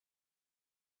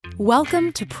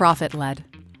Welcome to Profit Led,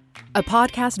 a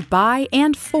podcast by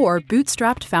and for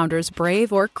bootstrapped founders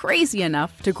brave or crazy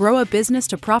enough to grow a business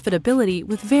to profitability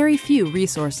with very few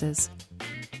resources.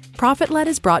 Profit Led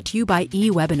is brought to you by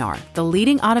eWebinar, the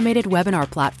leading automated webinar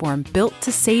platform built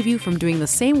to save you from doing the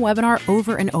same webinar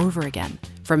over and over again,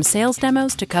 from sales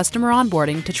demos to customer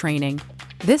onboarding to training.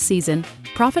 This season,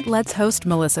 Profit Led's host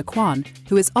Melissa Kwan,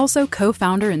 who is also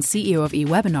co-founder and CEO of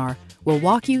eWebinar, will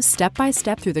walk you step by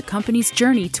step through the company's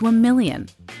journey to $1 million.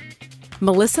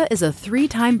 Melissa is a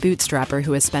 3-time bootstrapper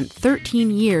who has spent 13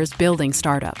 years building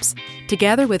startups.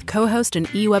 Together with co-host and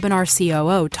eWebinar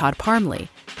COO Todd Parmley,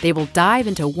 they will dive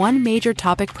into one major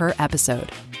topic per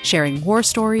episode, sharing war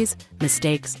stories,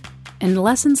 mistakes, and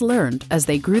lessons learned as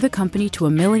they grew the company to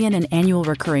 $1 million in annual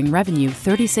recurring revenue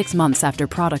 36 months after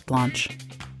product launch.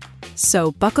 So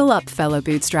buckle up, fellow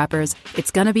bootstrappers. It's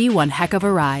gonna be one heck of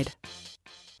a ride.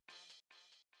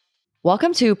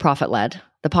 Welcome to Profit Led,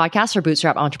 the podcast for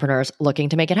bootstrap entrepreneurs looking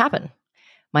to make it happen.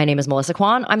 My name is Melissa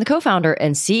Kwan. I'm the co-founder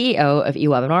and CEO of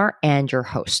eWebinar and your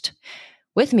host.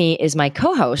 With me is my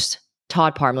co-host,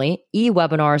 Todd Parmley,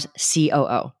 eWebinar's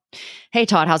COO. Hey,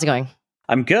 Todd, how's it going?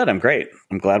 I'm good. I'm great.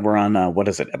 I'm glad we're on,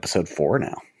 episode 4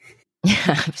 now.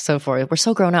 Yeah, episode 4. We're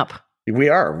so grown up. We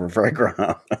are. We're very grown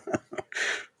up.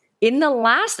 In the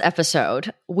last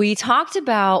episode, we talked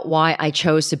about why I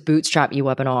chose to bootstrap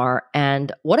eWebinar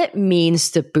and what it means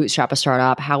to bootstrap a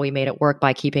startup, how we made it work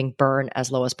by keeping burn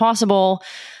as low as possible,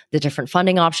 the different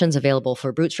funding options available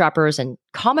for bootstrappers, and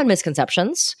common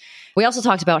misconceptions. We also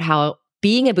talked about how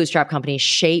being a bootstrap company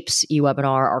shapes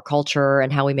eWebinar, our culture,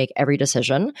 and how we make every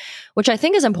decision, which I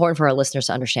think is important for our listeners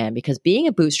to understand because being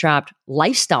a bootstrapped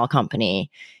lifestyle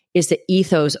company is the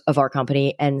ethos of our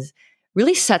company and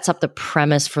really sets up the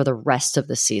premise for the rest of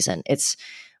the season. It's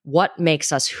what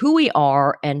makes us who we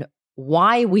are and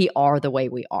why we are the way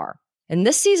we are. And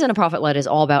this season of Profit Led is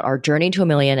all about our journey to $1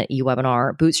 million at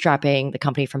eWebinar, bootstrapping the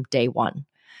company from day one.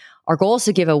 Our goal is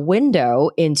to give a window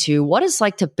into what it's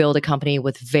like to build a company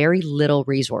with very little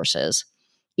resources.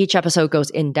 Each episode goes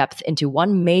in depth into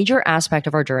one major aspect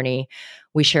of our journey.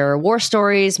 We share war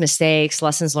stories, mistakes,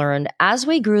 lessons learned as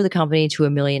we grew the company to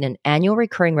 $1 million in annual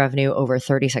recurring revenue over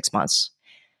 36 months.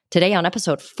 Today on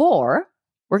episode 4,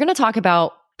 we're going to talk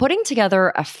about putting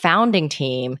together a founding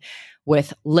team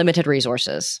with limited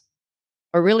resources,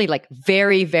 or really like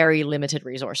very, very limited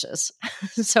resources.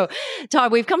 So,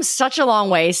 Todd, we've come such a long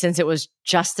way since it was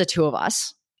just the two of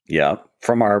us. Yeah.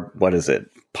 From our,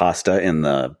 pasta in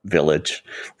the village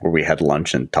where we had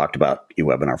lunch and talked about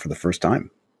eWebinar for the first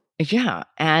time. Yeah.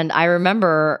 And I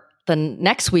remember the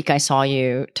next week I saw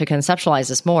you to conceptualize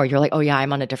this more. You're like, oh yeah,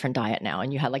 I'm on a different diet now.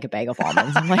 And you had like a bag of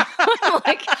almonds. I'm like,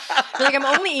 I'm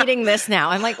only eating this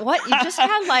now. I'm like, what? You just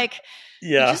had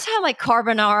you just had like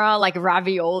carbonara, like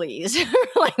raviolis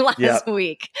like last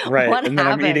week. Right. What and then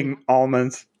happened? I'm eating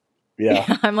almonds.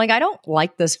 Yeah. I'm like, I don't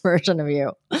like this version of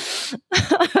you.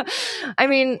 I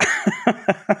mean,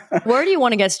 where do you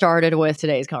want to get started with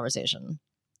today's conversation?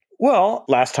 Well,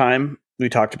 last time we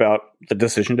talked about the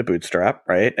decision to bootstrap,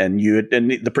 right? And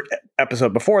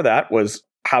episode before that was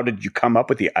how did you come up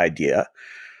with the idea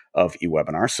of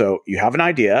eWebinar? So you have an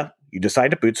idea, you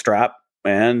decide to bootstrap,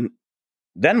 and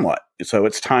then what? So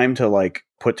it's time to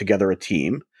put together a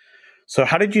team. So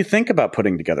how did you think about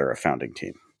putting together a founding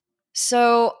team?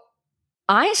 So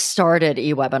I started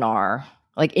eWebinar,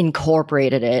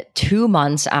 incorporated it 2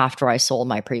 months after I sold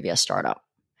my previous startup.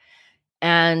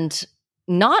 And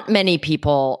not many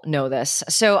people know this.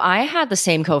 So I had the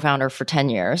same co-founder for 10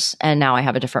 years, and now I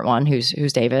have a different one who's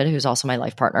David, who's also my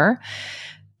life partner.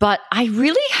 But I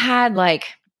really had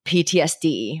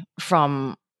PTSD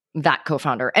from that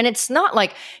co-founder. And it's not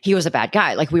like he was a bad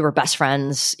guy. We were best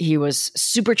friends. He was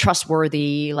super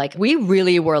trustworthy. We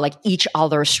really were each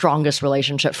other's strongest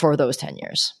relationship for those 10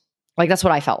 years. That's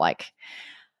what I felt like.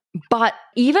 But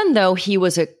even though he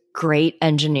was a great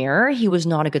engineer, he was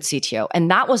not a good CTO. And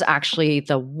that was actually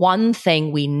the one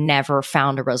thing we never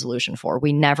found a resolution for.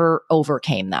 We never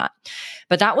overcame that.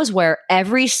 But that was where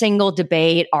every single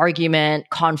debate, argument,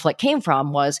 conflict came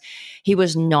from, was he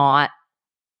was not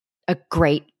a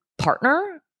great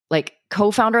partner,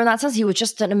 co-founder in that sense. He was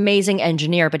just an amazing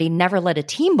engineer, but he never led a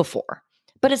team before.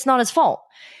 But it's not his fault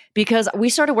because we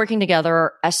started working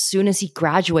together as soon as he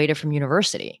graduated from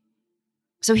university.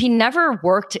 So he never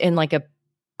worked in a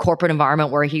corporate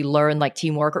environment where he learned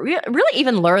teamwork or really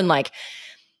even learned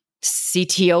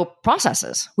CTO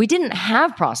processes. We didn't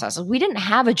have processes. We didn't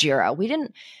have a Jira. We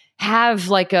didn't have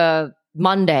a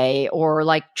Monday or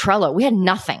Trello. We had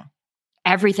nothing.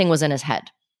 Everything was in his head.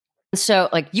 So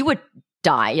you would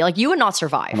die. You would not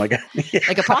survive. Oh my God. Yeah.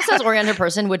 A process-oriented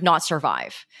person would not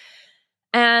survive.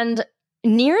 And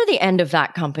near the end of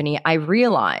that company, I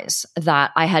realized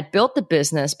that I had built the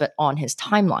business, but on his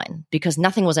timeline, because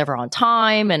nothing was ever on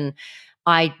time. And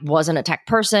I wasn't a tech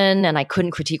person and I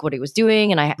couldn't critique what he was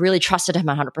doing. And I really trusted him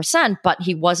 100%, but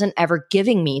he wasn't ever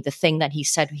giving me the thing that he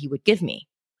said he would give me.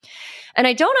 And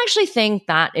I don't actually think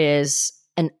that is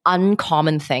an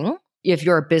uncommon thing if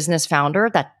you're a business founder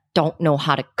that don't know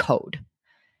how to code.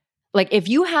 Like if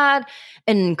you had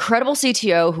an incredible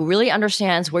CTO who really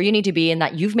understands where you need to be and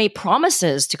that you've made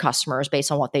promises to customers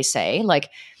based on what they say, like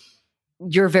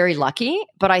you're very lucky.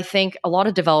 But I think a lot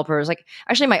of developers, like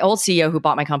actually my old CEO who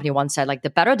bought my company once said, like the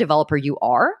better developer you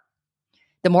are,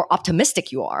 the more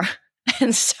optimistic you are.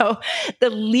 And so the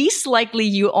least likely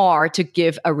you are to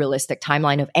give a realistic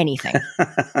timeline of anything.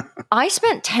 I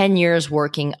spent 10 years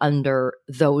working under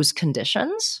those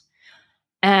conditions.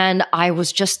 And I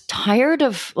was just tired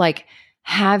of like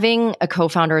having a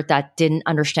co-founder that didn't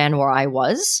understand where I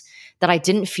was, that I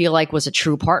didn't feel like was a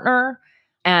true partner,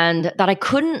 and that I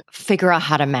couldn't figure out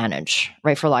how to manage,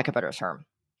 right, for lack of a better term.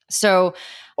 So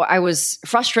I was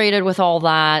frustrated with all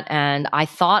that. And I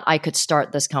thought I could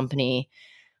start this company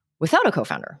without a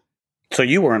co-founder. So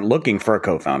you weren't looking for a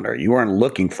co-founder. You weren't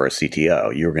looking for a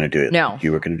CTO. You were going to do it. No.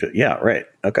 You were going to do it. Yeah, right.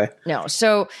 Okay. No.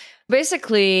 So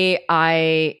basically,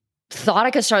 I thought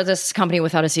I could start this company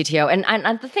without a CTO.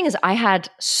 And the thing is, I had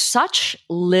such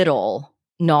little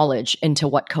knowledge into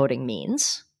what coding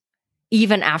means,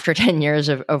 even after 10 years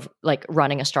of like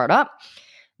running a startup,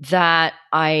 that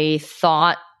I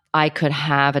thought I could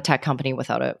have a tech company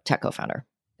without a tech co-founder,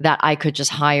 that I could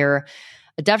just hire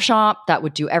a dev shop that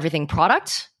would do everything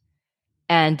product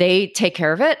and they take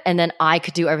care of it. And then I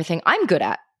could do everything I'm good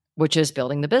at, which is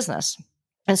building the business.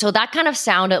 And so that kind of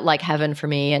sounded like heaven for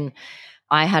me. And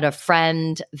I had a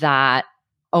friend that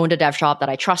owned a dev shop that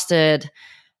I trusted.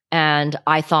 And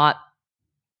I thought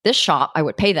this shop, I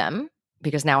would pay them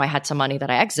because now I had some money that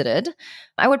I exited.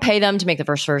 I would pay them to make the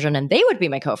first version and they would be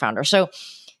my co-founder. So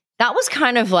that was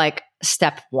kind of like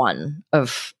step one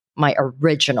of my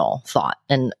original thought.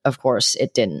 And of course,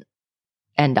 it didn't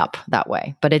end up that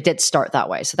way, but it did start that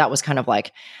way. So that was kind of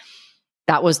like,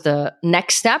 that was the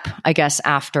next step, I guess,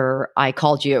 after I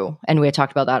called you. And we had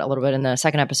talked about that a little bit in the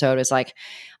second episode, is like,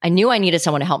 I knew I needed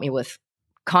someone to help me with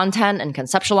content and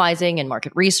conceptualizing and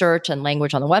market research and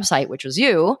language on the website, which was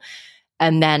you.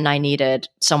 And then I needed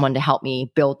someone to help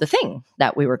me build the thing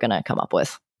that we were going to come up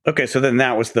with. Okay. So then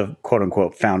that was the quote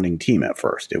unquote founding team at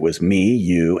first. It was me,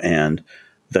 you, and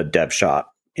the dev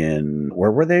shop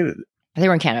where were they? They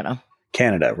were in Canada.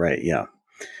 Canada, right. Yeah.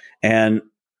 And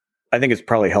I think it's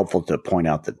probably helpful to point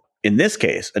out that in this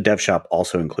case, a dev shop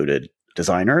also included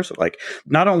designers. Like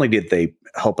not only did they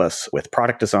help us with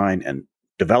product design and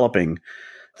developing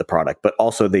the product, but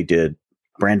also they did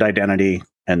brand identity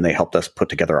and they helped us put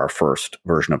together our first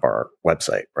version of our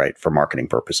website, right, for marketing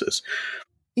purposes.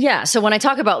 Yeah. So when I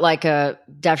talk about like a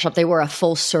dev shop, they were a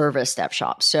full service dev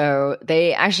shop. So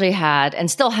they actually had and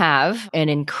still have an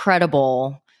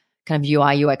incredible kind of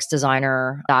UI UX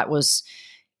designer that was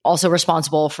also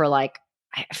responsible for like,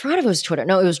 I forgot if it was Twitter.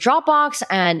 No, it was Dropbox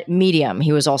and Medium.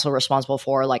 He was also responsible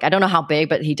for like, I don't know how big,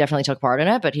 but he definitely took part in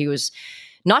it. But he was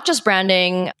not just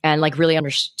branding and like really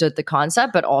understood the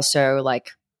concept, but also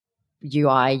like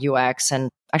UI, UX. And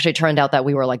actually it turned out that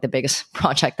we were like the biggest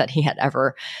project that he had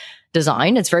ever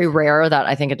designed. It's very rare that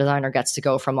I think a designer gets to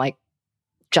go from like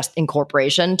just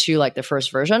incorporation to like the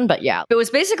first version. But yeah, it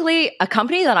was basically a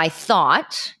company that I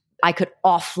thought I could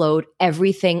offload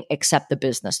everything except the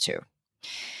business to.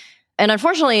 And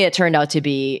unfortunately, it turned out to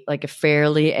be like a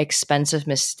fairly expensive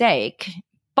mistake,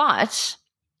 but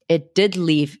it did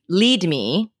lead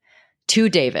me to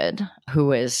David,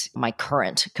 who is my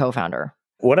current co-founder.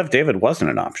 What if David wasn't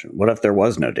an option? What if there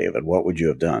was no David? What would you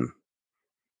have done?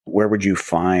 Where would you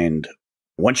find,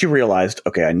 once you realized,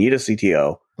 okay, I need a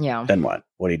CTO, then what?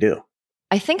 What do you do?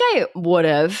 I think I would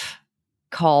have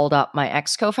called up my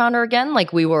ex-co-founder again. Like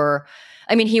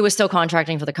he was still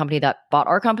contracting for the company that bought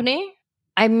our company.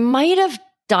 I might have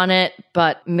done it,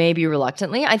 but maybe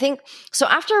reluctantly. I think, so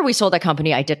after we sold that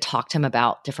company, I did talk to him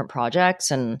about different projects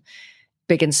and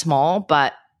big and small,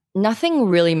 but nothing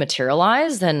really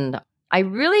materialized. And I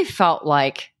really felt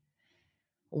like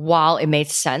while it made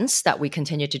sense that we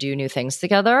continued to do new things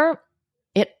together,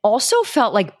 it also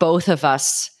felt like both of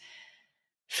us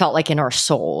felt like in our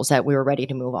souls that we were ready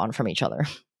to move on from each other.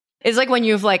 It's like when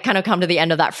you've like kind of come to the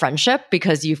end of that friendship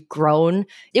because you've grown.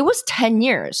 It was 10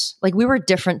 years. Like we were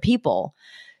different people.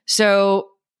 So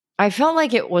I felt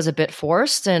like it was a bit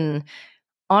forced. And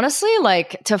honestly,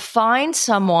 like to find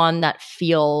someone that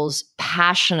feels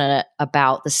passionate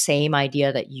about the same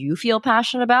idea that you feel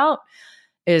passionate about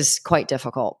is quite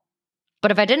difficult.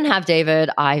 But if I didn't have David,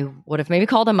 I would have maybe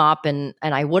called him up and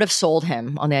I would have sold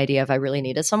him on the idea if I really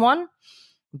needed someone.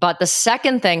 But the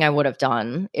second thing I would have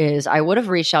done is I would have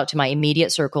reached out to my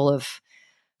immediate circle of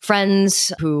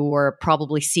friends who were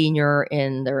probably senior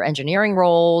in their engineering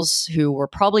roles, who were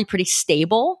probably pretty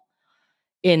stable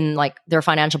in like their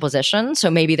financial position.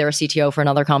 So maybe they're a CTO for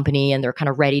another company and they're kind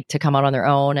of ready to come out on their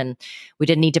own. And we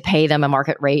didn't need to pay them a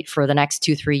market rate for the next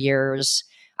 2-3 years.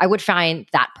 I would find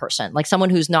that person, like someone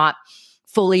who's not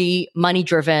fully money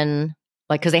driven,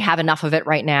 like because they have enough of it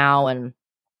right now. And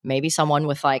maybe someone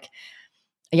with like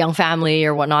a young family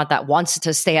or whatnot that wants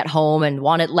to stay at home and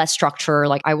wanted less structure.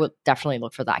 Like I would definitely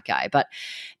look for that guy. But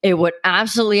it would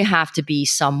absolutely have to be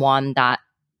someone that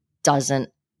doesn't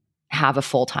have a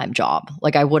full-time job.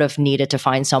 Like I would have needed to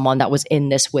find someone that was in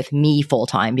this with me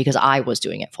full-time because I was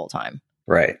doing it full-time.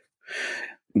 Right.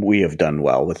 We have done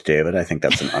well with David. I think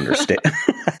that's an understatement.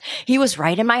 He was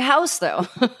right in my house though.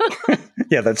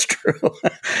 Yeah, that's true.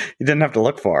 You didn't have to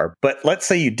look far. But let's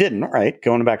say you didn't, right?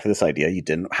 Going back to this idea, you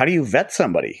didn't. How do you vet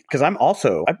somebody? Because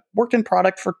I've worked in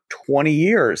product for 20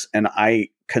 years and I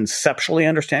conceptually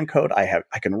understand code. I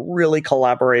can really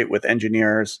collaborate with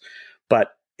engineers. But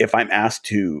if I'm asked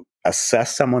to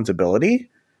assess someone's ability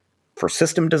for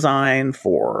system design,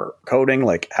 for coding,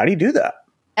 like how do you do that?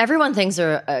 Everyone thinks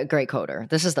they're a great coder.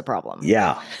 This is the problem.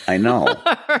 Yeah, I know.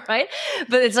 Right?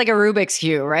 But it's like a Rubik's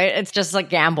Cube, right? It's just like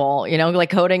gamble, like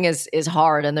coding is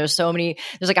hard and there's like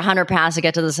 100 paths to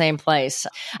get to the same place.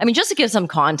 I mean, just to give some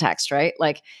context, right?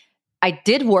 Like I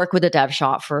did work with a dev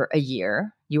shop for a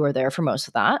year. You were there for most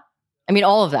of that. I mean,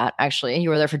 all of that actually. You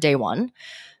were there for day one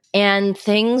and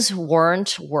things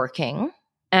weren't working.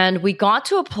 And we got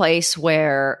to a place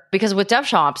where, because with dev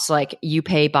shops, like you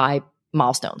pay by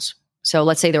milestones. So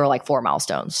let's say there were like 4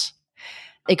 milestones.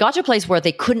 It got to a place where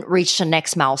they couldn't reach the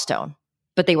next milestone,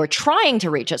 but they were trying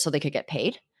to reach it so they could get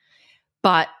paid.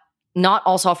 But not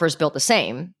all software is built the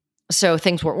same. So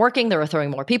things weren't working. They were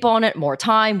throwing more people on it, more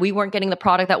time. We weren't getting the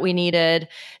product that we needed.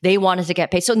 They wanted to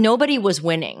get paid. So nobody was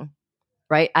winning,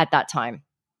 right, at that time.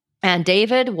 And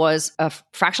David was a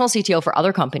fractional CTO for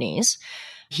other companies.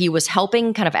 He was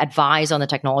helping kind of advise on the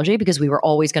technology because we were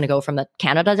always going to go from the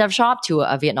Canada dev shop to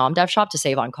a Vietnam dev shop to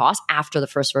save on cost after the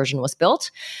first version was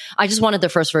built. I just wanted the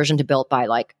first version to be built by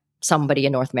like somebody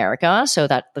in North America so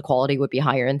that the quality would be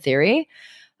higher in theory.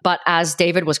 But as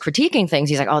David was critiquing things,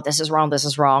 he's like, oh, this is wrong,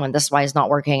 and this is why it's not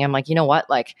working. I'm like, you know what?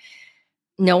 Like,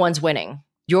 no one's winning.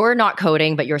 You're not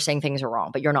coding, but you're saying things are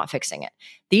wrong, but you're not fixing it.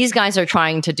 These guys are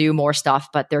trying to do more stuff,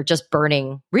 but they're just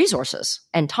burning resources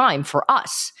and time for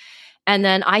us. And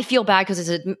then I feel bad because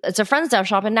it's a friend's dev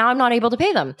shop and now I'm not able to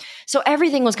pay them. So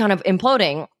everything was kind of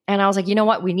imploding. And I was like, you know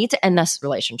what? We need to end this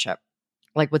relationship,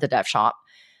 like with the dev shop.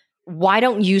 Why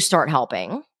don't you start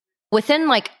helping? Within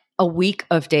like a week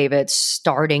of David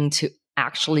starting to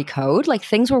actually code, like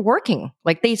things were working.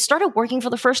 Like they started working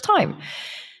for the first time.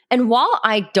 And while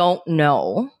I don't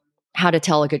know how to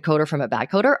tell a good coder from a bad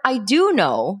coder, I do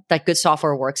know that good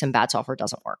software works and bad software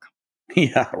doesn't work.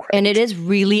 Yeah, right. And it is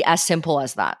really as simple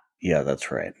as that. Yeah, that's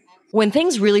right. When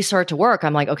things really start to work,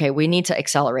 I'm like, okay, we need to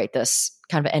accelerate this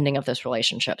kind of ending of this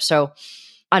relationship. So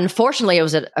unfortunately, it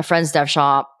was at a friend's dev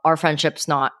shop. Our friendship's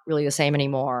not really the same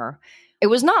anymore. It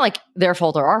was not like their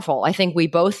fault or our fault. I think we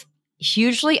both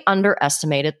hugely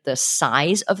underestimated the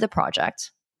size of the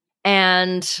project.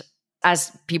 And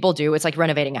as people do, it's like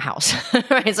renovating a house,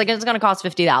 right? It's like, it's going to cost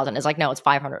 $50,000. It's like, no, it's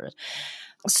 $500.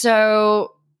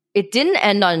 So it didn't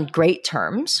end on great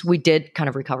terms. We did kind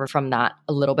of recover from that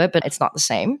a little bit, but it's not the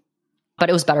same. But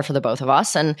it was better for the both of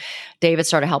us. And David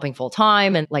started helping full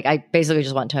time. And like, I basically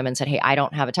just went to him and said, hey, I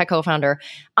don't have a tech co-founder.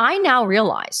 I now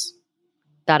realize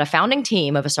that a founding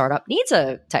team of a startup needs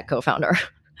a tech co-founder.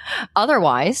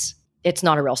 Otherwise, it's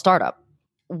not a real startup.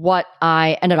 What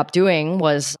I ended up doing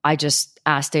was I just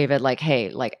asked David, like, hey,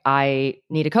 like I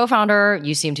need a co-founder.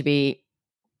 You seem to be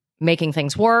making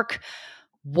things work.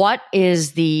 What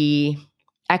is the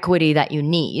equity that you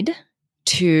need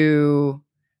to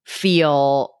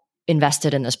feel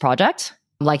invested in this project?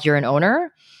 Like you're an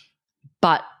owner,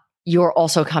 but you're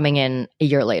also coming in a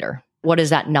year later. What is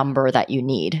that number that you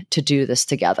need to do this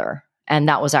together? And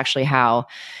that was actually how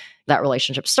that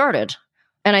relationship started.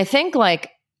 And I think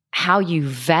like how you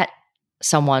vet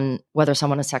someone, whether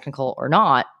someone is technical or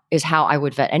not, is how I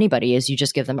would vet anybody, is you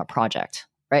just give them a project,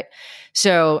 right?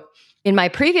 So in my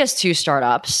previous 2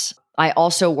 startups, I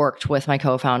also worked with my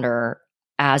co-founder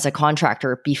as a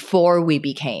contractor before we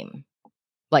became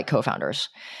like co-founders.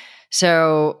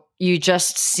 So you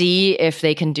just see if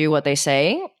they can do what they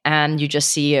say, and you just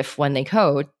see if when they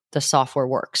code, the software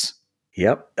works.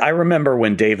 Yep. I remember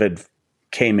when David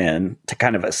came in to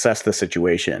kind of assess the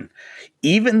situation,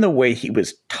 even the way he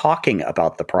was talking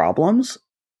about the problems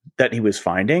that he was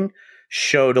finding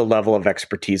showed a level of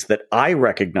expertise that I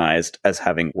recognized as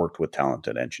having worked with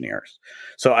talented engineers.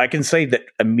 So I can say that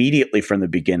immediately from the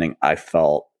beginning, I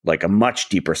felt like a much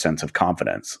deeper sense of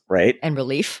confidence, right? And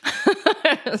relief.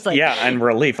 And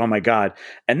relief. Oh my God.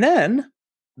 And then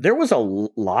there was a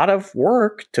lot of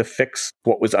work to fix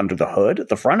what was under the hood.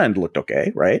 The front end looked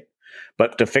okay, right?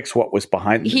 But to fix what was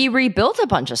behind. He rebuilt a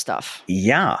bunch of stuff.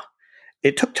 Yeah.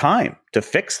 It took time to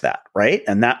fix that, right?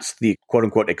 And that's the quote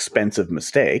unquote expensive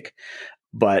mistake.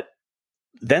 But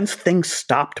then things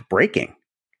stopped breaking.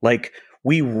 Like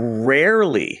we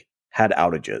rarely had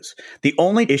outages. The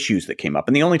only issues that came up,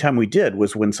 and the only time we did,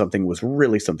 was when something was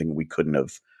really something we couldn't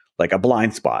have, like a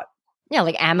blind spot. Yeah,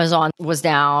 like Amazon was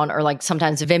down, or like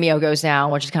sometimes Vimeo goes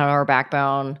down, which is kind of our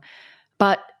backbone.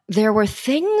 But there were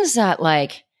things that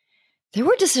there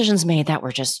were decisions made that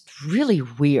were just really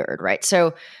weird, right?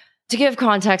 So to give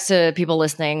context to people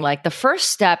listening, like the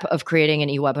first step of creating an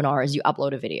e-webinar is you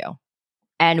upload a video.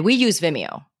 And we use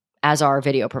Vimeo as our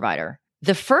video provider.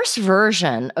 The first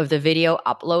version of the video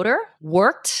uploader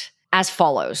worked as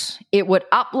follows. It would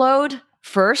upload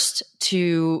first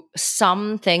to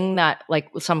something that, like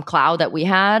some cloud that we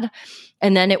had,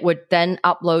 and then it would then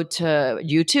upload to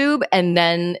YouTube, and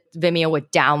then Vimeo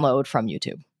would download from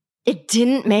YouTube. It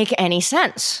didn't make any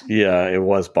sense. Yeah, it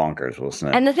was bonkers,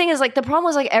 wasn't it? And the thing is, the problem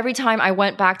was, every time I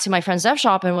went back to my friend's dev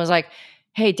shop and was like,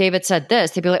 hey, David said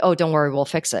this, they'd be like, oh, don't worry, we'll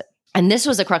fix it. And this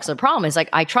was the crux of the problem, is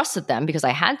I trusted them because I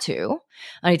had to,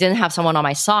 and I didn't have someone on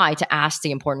my side to ask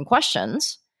the important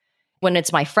questions. When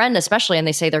it's my friend, especially, and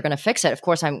they say they're going to fix it, of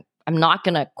course, I'm not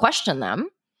going to question them,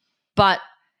 but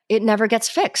it never gets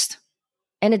fixed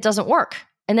and it doesn't work.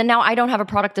 And then now I don't have a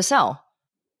product to sell.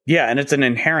 Yeah, and it's an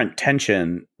inherent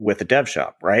tension with the dev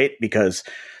shop, right? Because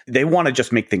they want to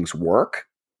just make things work.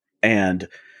 And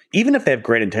even if they have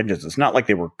great intentions, it's not like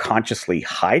they were consciously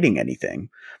hiding anything.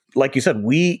 Like you said,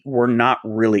 we were not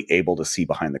really able to see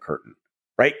behind the curtain,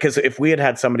 right? Because if we had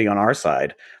had somebody on our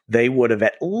side, they would have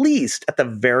at the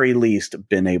very least,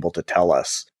 been able to tell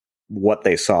us what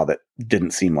they saw that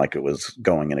didn't seem like it was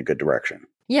going in a good direction.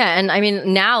 Yeah. And I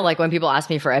mean, now, when people ask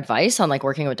me for advice on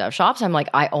working with dev shops, I'm like,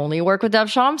 I only work with dev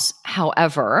shops.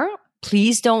 However,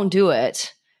 please don't do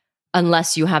it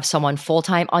unless you have someone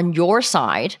full-time on your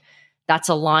side that's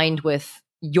aligned with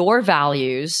your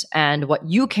values and what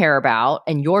you care about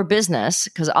and your business.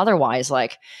 Because otherwise,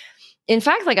 in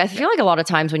fact, I feel like a lot of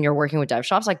times when you're working with dev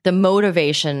shops, the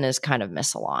motivation is kind of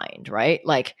misaligned, right?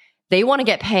 They want to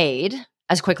get paid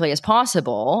as quickly as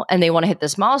possible, and they want to hit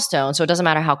this milestone. So it doesn't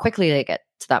matter how quickly they get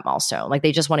to that milestone.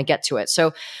 They just want to get to it.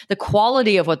 So the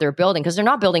quality of what they're building, because they're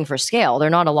not building for scale, they're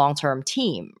not a long-term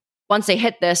team. Once they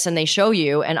hit this and they show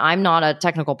you, and I'm not a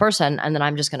technical person, and then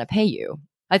I'm just going to pay you.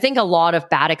 I think a lot of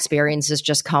bad experiences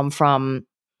just come from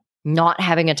not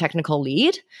having a technical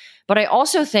lead. But I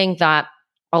also think that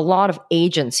a lot of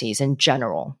agencies in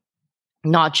general,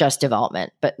 not just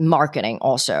development, but marketing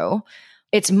also,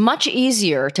 it's much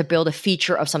easier to build a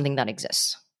feature of something that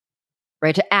exists,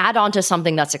 right? To add on to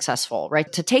something that's successful,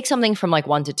 right? To take something from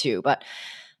 1 to 2. But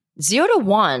 0 to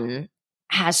 1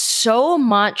 has so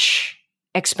much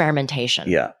experimentation.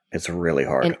 Yeah, it's really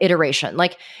hard. And iteration.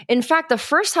 In fact, the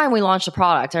first time we launched a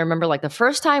product, I remember the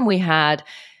first time we had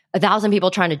 1,000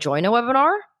 people trying to join a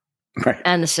webinar, right,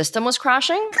 and the system was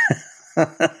crashing.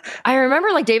 I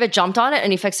remember David jumped on it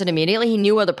and he fixed it immediately. He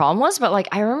knew what the problem was, but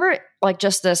I remember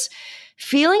just this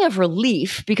feeling of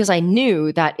relief, because I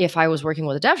knew that if I was working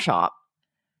with a dev shop,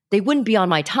 they wouldn't be on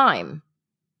my time.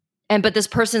 But this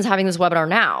person's having this webinar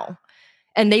now,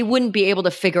 and they wouldn't be able to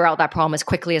figure out that problem as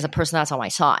quickly as a person that's on my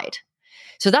side.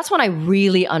 So that's when I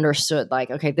really understood,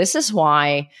 okay, this is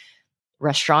why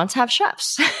restaurants have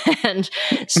chefs and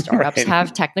startups right.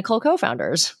 have technical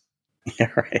co-founders.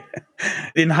 Yeah, right.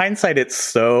 In hindsight, it's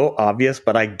so obvious,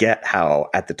 but I get how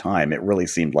at the time it really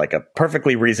seemed like a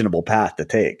perfectly reasonable path to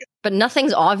take. But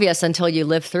nothing's obvious until you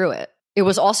live through it. It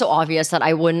was also obvious that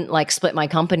I wouldn't split my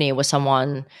company with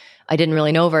someone I didn't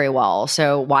really know very well.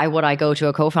 So why would I go to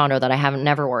a co-founder that I haven't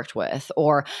never worked with?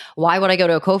 Or why would I go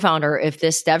to a co-founder if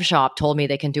this dev shop told me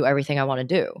they can do everything I want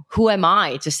to do? Who am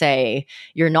I to say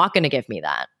you're not going to give me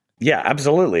that? Yeah,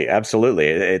 absolutely. Absolutely.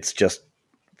 It's just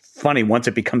funny. Once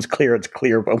it becomes clear, it's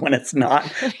clear. But when it's not,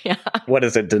 yeah. What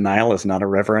is it? Denial is not a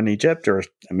river in Egypt? Or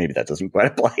maybe that doesn't quite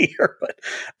apply here. But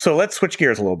so let's switch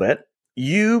gears a little bit.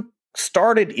 You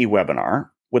started eWebinar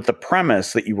with the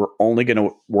premise that you were only going to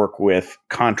work with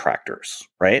contractors,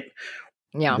 right?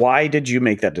 Yeah. Why did you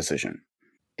make that decision?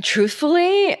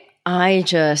 Truthfully, I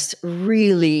just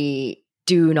really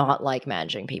do not like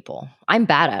managing people. I'm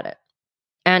bad at it.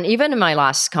 And even in my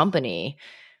last company,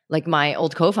 like my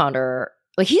old co-founder,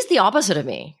 like he's the opposite of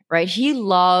me, right? He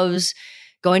loves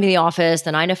going to the office,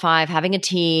 the 9 to 5, having a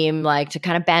team, like to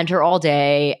kind of banter all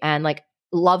day and like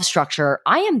love structure.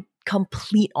 I am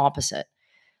complete opposite.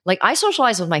 Like I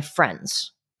socialize with my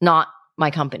friends, not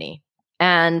my company.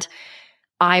 And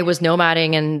I was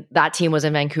nomading and that team was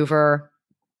in Vancouver.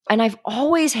 And I've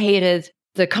always hated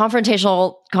the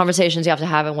confrontational conversations you have to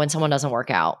have when someone doesn't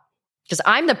work out. Because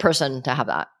I'm the person to have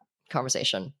that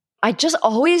conversation. I just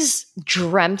always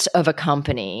dreamt of a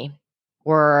company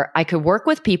where I could work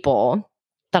with people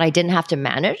that I didn't have to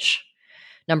manage,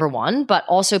 number one, but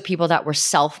also people that were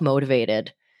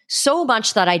self-motivated so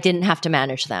much that I didn't have to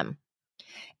manage them.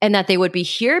 And that they would be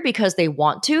here because they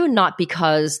want to, not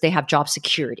because they have job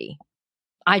security.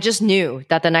 I just knew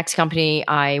that the next company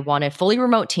I wanted fully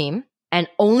remote team and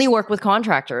only work with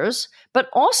contractors, but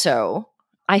also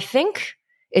I think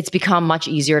it's become much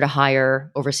easier to hire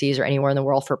overseas or anywhere in the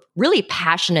world for really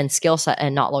passion and skill set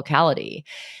and not locality,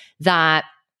 that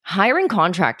hiring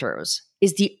contractors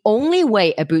is the only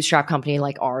way a bootstrap company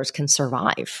like ours can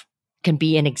survive, can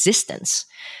be in existence,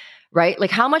 right?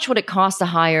 Like how much would it cost to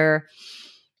hire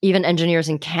even engineers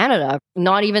in Canada,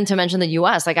 not even to mention the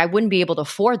US? Like I wouldn't be able to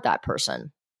afford that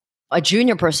person. A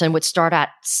junior person would start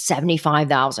at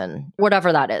 75,000,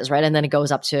 whatever that is, right? And then it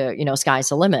goes up to, sky's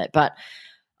the limit. But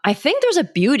I think there's a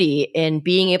beauty in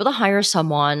being able to hire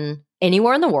someone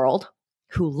anywhere in the world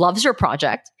who loves your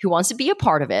project, who wants to be a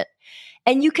part of it,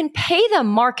 and you can pay them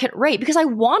market rate, because I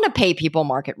want to pay people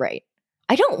market rate.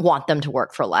 I don't want them to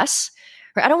work for less.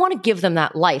 Right? I don't want to give them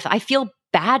that life. I feel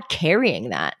bad carrying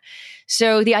that.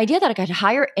 So the idea that I could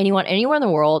hire anyone anywhere in the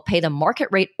world, pay them market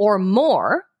rate or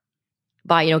more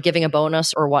by, giving a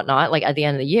bonus or whatnot, like at the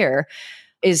end of the year,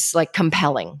 is like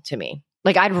compelling to me.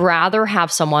 Like I'd rather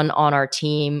have someone on our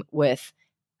team with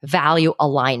value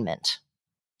alignment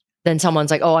than someone's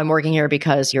like, oh, I'm working here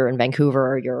because you're in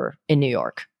Vancouver or you're in New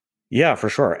York. Yeah, for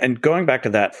sure. And going back to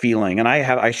that feeling, and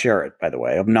I share it, by the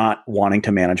way, of not wanting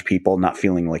to manage people, not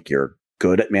feeling like you're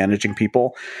good at managing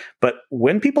people. But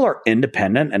when people are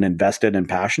independent and invested and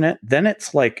passionate, then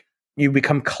it's like you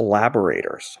become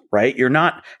collaborators, right? You're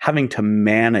not having to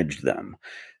manage them.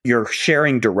 You're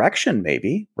sharing direction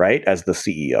maybe, right, as the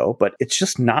CEO, but it's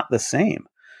just not the same.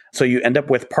 So you end up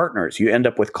with partners, you end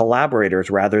up with collaborators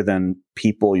rather than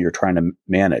people you're trying to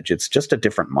manage. It's just a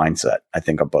different mindset, I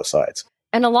think, on both sides.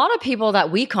 And a lot of people that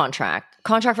we contract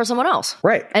for someone else.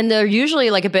 Right. And they're usually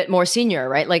like a bit more senior,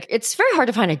 right? Like it's very hard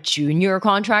to find a junior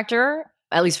contractor,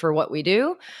 at least for what we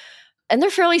do. And they're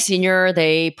fairly senior.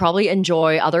 They probably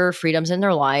enjoy other freedoms in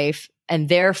their life. And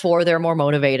therefore, they're more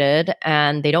motivated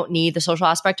and they don't need the social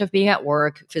aspect of being at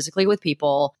work physically with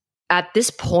people. At this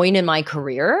point in my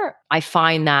career, I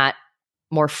find that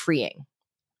more freeing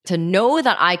to know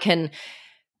that I can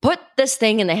put this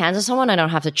thing in the hands of someone. I don't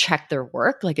have to check their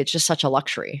work. Like it's just such a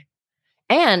luxury.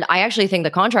 And I actually think the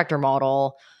contractor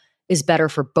model is better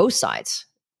for both sides.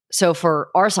 So for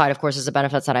our side, of course, is the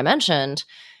benefits that I mentioned.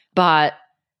 But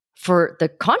for the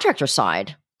contractor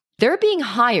side, they're being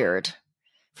hired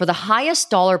for the highest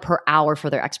dollar per hour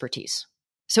for their expertise.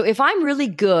 So if I'm really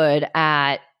good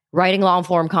at writing long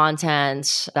form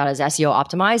content that is SEO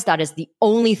optimized, that is the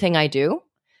only thing I do.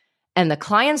 And the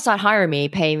clients that hire me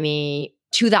pay me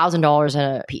 $2,000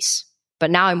 a piece.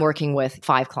 But now I'm working with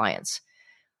 5 clients.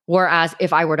 Whereas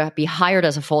if I were to be hired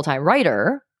as a full-time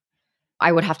writer,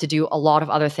 I would have to do a lot of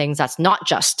other things that's not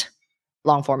just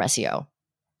long form SEO.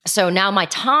 So now my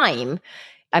time,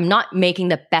 I'm not making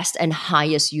the best and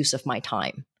highest use of my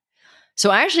time. So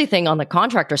I actually think on the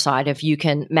contractor side, if you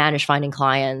can manage finding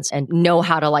clients and know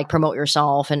how to like promote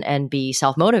yourself and be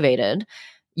self-motivated,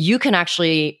 you can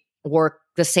actually work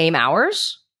the same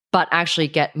hours, but actually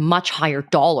get much higher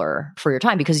dollar for your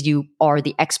time because you are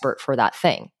the expert for that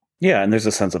thing. Yeah, and there's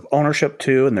a sense of ownership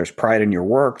too, and there's pride in your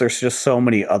work. There's just so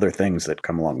many other things that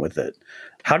come along with it.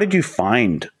 How did you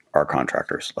find our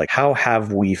contractors? Like, how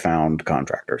have we found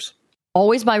contractors?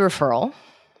 Always by referral.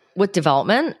 With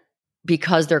development,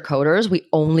 because they're coders, we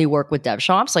only work with dev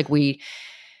shops. Like we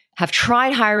have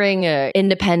tried hiring an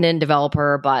independent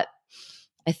developer, but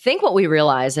I think what we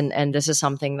realize, and this is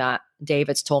something that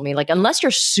David's told me, like unless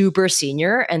you're super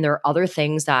senior and there are other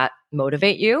things that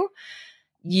motivate you,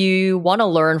 you want to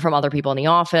learn from other people in the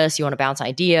office, you want to bounce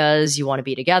ideas, you want to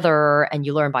be together, and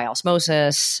you learn by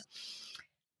osmosis.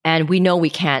 And we know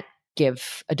we can't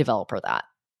give a developer that.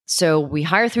 So we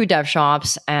hire through dev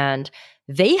shops and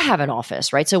they have an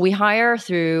office, right? So we hire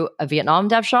through a Vietnam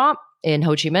dev shop in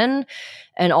Ho Chi Minh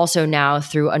and also now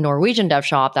through a Norwegian dev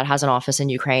shop that has an office in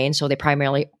Ukraine. So they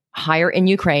primarily hire in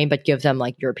Ukraine, but give them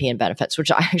like European benefits,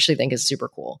 which I actually think is super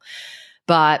cool.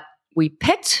 But we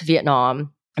picked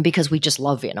Vietnam because we just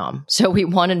love Vietnam. So we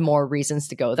wanted more reasons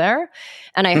to go there.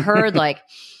 And I heard like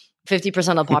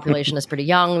 50% of the population is pretty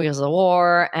young because of the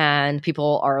war, and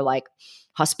people are like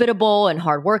hospitable and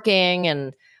hardworking,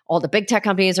 and all the big tech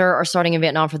companies are starting in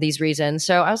Vietnam for these reasons.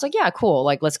 So I was like, yeah, cool.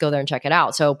 Like, let's go there and check it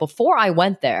out. So before I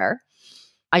went there,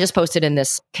 I just posted in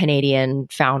this Canadian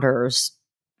founders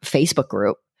Facebook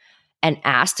group and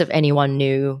asked if anyone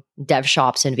knew dev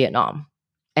shops in Vietnam.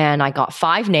 And I got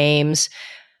 5 names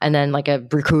and then like a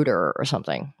recruiter or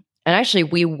something. And actually,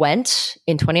 we went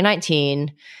in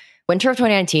 2019, winter of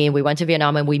 2019, we went to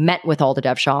Vietnam and we met with all the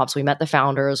dev shops. We met the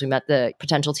founders, we met the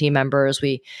potential team members.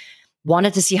 We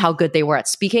wanted to see how good they were at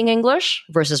speaking English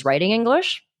versus writing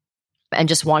English, and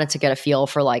just wanted to get a feel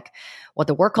for like what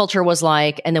the work culture was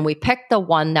like. And then we picked the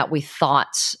one that we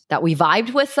thought that we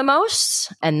vibed with the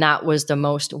most, and that was the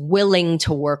most willing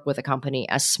to work with a company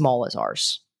as small as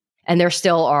ours. And they're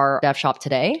still our dev shop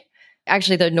today.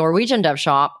 Actually, the Norwegian dev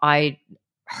shop I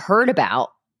heard about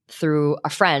through a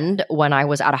friend when I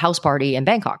was at a house party in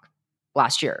Bangkok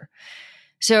last year.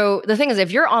 So the thing is,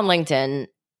 if you're on LinkedIn,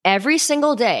 every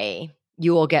single day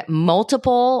you will get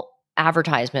multiple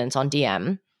advertisements on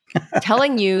DM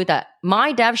telling you that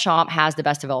my dev shop has the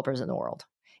best developers in the world.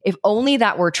 If only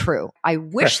that were true. I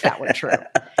wish that were true.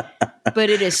 But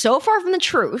it is so far from the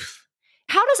truth.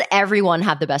 How does everyone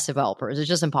have the best developers? It's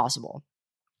just impossible.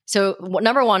 So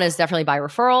number one is definitely by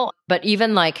referral. But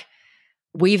even like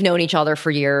we've known each other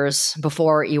for years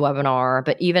before eWebinar,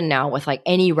 but even now with like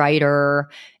any writer,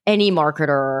 any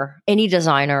marketer, any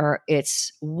designer,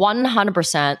 it's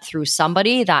 100% through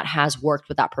somebody that has worked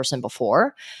with that person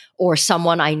before, or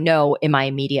someone I know in my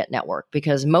immediate network,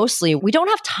 because mostly we don't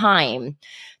have time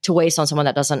to waste on someone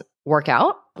that doesn't work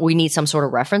out. We need some sort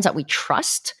of reference that we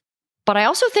trust. But I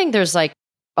also think there's like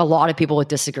a lot of people would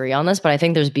disagree on this, but I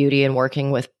think there's beauty in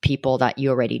working with people that you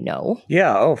already know.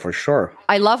 Yeah. Oh, for sure.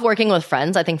 I love working with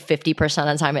friends. I think 50%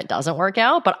 of the time it doesn't work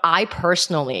out, but I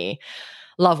personally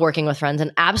love working with friends.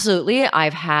 And absolutely,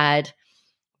 I've had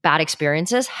bad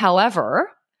experiences. However,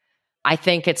 I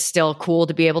think it's still cool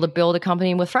to be able to build a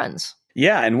company with friends.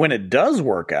 Yeah. And when it does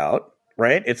work out,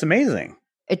 right, it's amazing.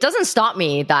 It doesn't stop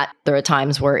me that there are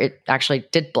times where it actually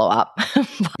did blow up.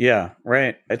 Yeah,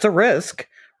 right. It's a risk,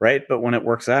 right? But when it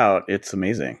works out, it's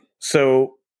amazing.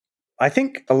 So I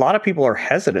think a lot of people are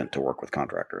hesitant to work with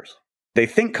contractors. They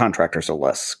think contractors are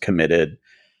less committed.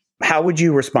 How would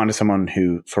you respond to someone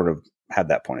who sort of had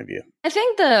that point of view? I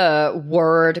think the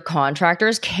word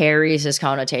contractors carries this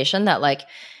connotation that like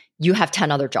you have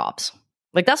 10 other jobs.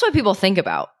 Like that's what people think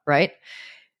about, right?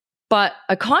 But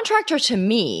a contractor to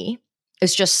me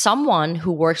is just someone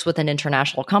who works with an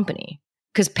international company,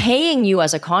 because paying you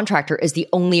as a contractor is the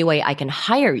only way I can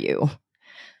hire you,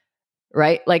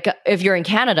 right? Like if you're in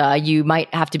Canada, you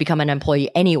might have to become an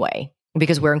employee anyway,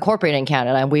 because we're incorporated in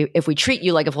Canada. And if we treat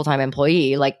you like a full-time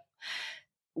employee, like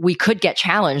we could get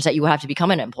challenged that you would have to become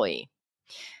an employee.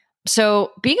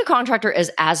 So being a contractor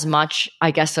is as much, I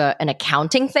guess, an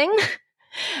accounting thing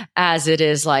as it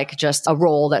is like just a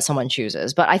role that someone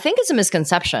chooses. But I think it's a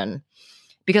misconception,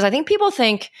 because I think people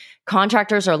think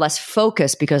contractors are less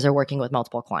focused because they're working with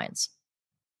multiple clients.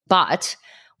 But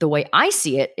the way I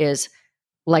see it is,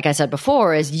 like I said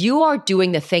before, is you are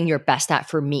doing the thing you're best at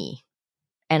for me.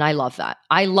 And I love that.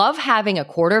 I love having a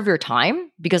quarter of your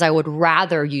time, because I would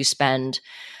rather you spend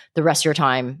the rest of your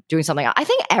time doing something. I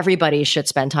think everybody should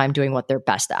spend time doing what they're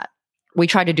best at. We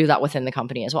try to do that within the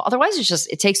company as well. Otherwise,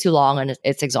 it takes too long and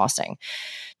it's exhausting.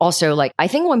 Also, like I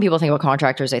think when people think about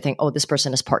contractors, they think, oh, this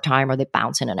person is part-time or they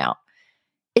bounce in and out.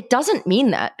 It doesn't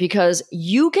mean that, because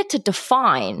you get to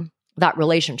define that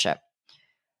relationship,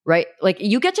 right? Like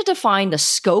you get to define the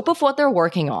scope of what they're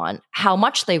working on, how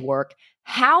much they work,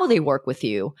 how they work with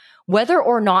you, whether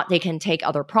or not they can take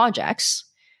other projects.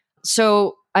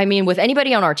 So, I mean, with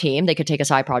anybody on our team, they could take a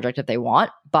side project if they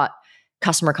want, but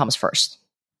customer comes first,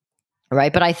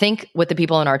 right? But I think with the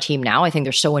people on our team now, I think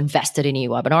they're so invested in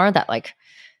eWebinar that like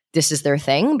this is their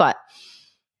thing. But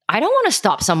I don't want to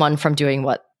stop someone from doing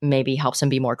what maybe helps them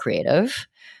be more creative,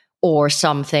 or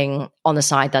something on the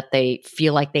side that they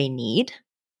feel like they need,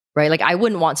 right? Like I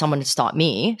wouldn't want someone to stop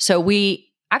me. So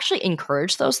we actually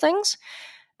encourage those things.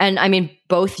 And I mean,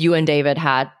 both you and David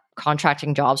had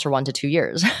contracting jobs for 1 to 2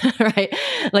 years, right?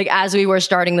 Like as we were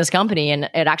starting this company, and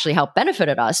it actually helped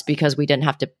benefited us because we didn't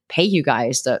have to pay you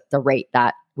guys the rate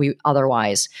that we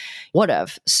otherwise would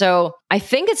have. So I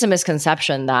think it's a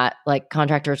misconception that like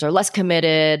contractors are less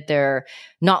committed. They're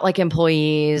not like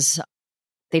employees.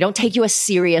 They don't take you as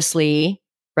seriously,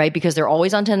 right? Because they're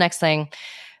always on to the next thing.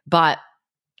 But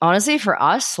honestly, for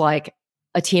us, like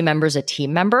a team member is a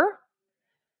team member.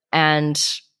 And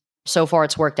So far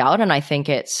it's worked out. And I think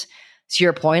it's, to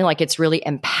your point, like it's really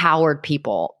empowered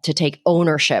people to take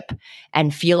ownership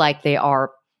and feel like they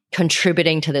are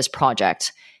contributing to this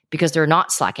project because they're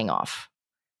not slacking off.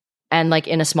 And like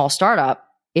in a small startup,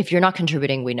 if you're not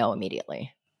contributing, we know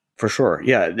immediately. For sure.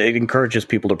 Yeah. It encourages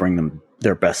people to bring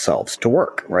their best selves to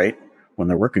work, right? When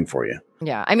they're working for you.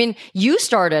 Yeah. I mean, you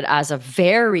started as a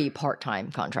very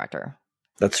part-time contractor.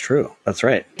 That's true. That's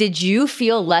right. Did you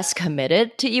feel less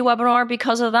committed to eWebinar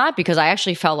because of that? Because I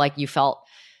actually felt like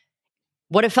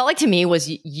what it felt like to me was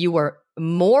you were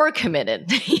more committed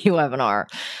to eWebinar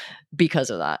because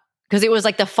of that. Because it was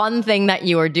like the fun thing that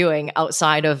you were doing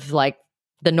outside of like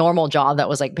the normal job that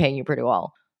was like paying you pretty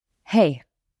well. Hey,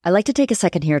 I'd like to take a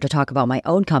second here to talk about my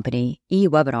own company,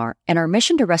 eWebinar, and our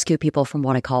mission to rescue people from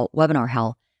what I call webinar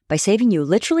hell by saving you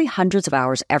literally hundreds of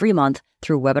hours every month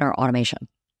through webinar automation.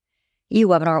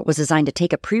 eWebinar was designed to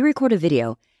take a pre-recorded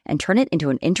video and turn it into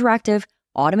an interactive,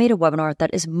 automated webinar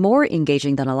that is more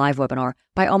engaging than a live webinar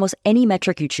by almost any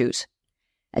metric you choose.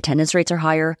 Attendance rates are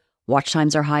higher, watch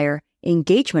times are higher,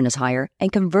 engagement is higher,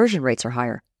 and conversion rates are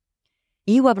higher.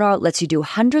 eWebinar lets you do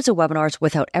hundreds of webinars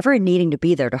without ever needing to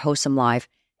be there to host them live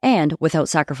and without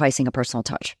sacrificing a personal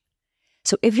touch.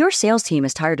 So if your sales team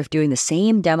is tired of doing the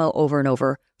same demo over and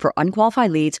over for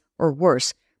unqualified leads or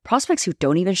worse, prospects who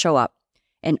don't even show up,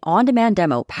 an on-demand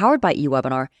demo powered by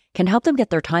eWebinar can help them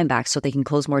get their time back so they can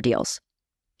close more deals.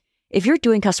 If you're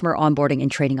doing customer onboarding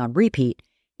and training on repeat,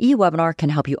 eWebinar can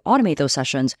help you automate those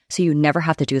sessions so you never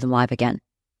have to do them live again.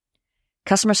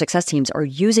 Customer success teams are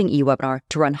using eWebinar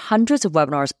to run hundreds of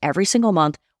webinars every single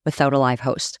month without a live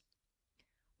host.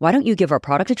 Why don't you give our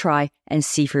product a try and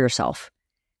see for yourself?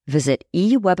 Visit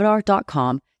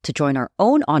ewebinar.com to join our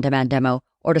own on-demand demo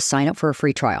or to sign up for a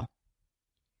free trial.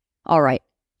 All right,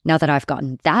 now that I've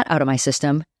gotten that out of my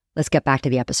system, let's get back to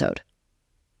the episode.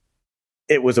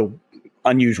 It was a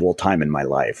unusual time in my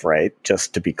life, right?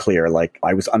 Just to be clear, like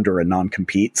I was under a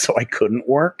non-compete, so I couldn't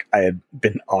work. I had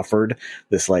been offered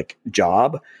this like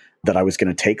job that I was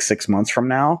going to take 6 months from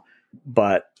now.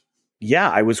 But yeah,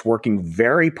 I was working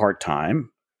very part-time,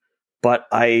 but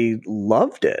I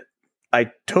loved it.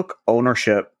 I took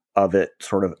ownership of it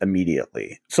sort of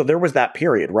immediately. So there was that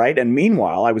period, right? And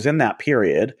meanwhile, I was in that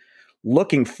period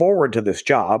looking forward to this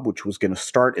job, which was going to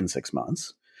start in 6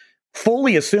 months,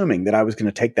 fully assuming that I was going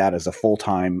to take that as a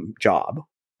full-time job,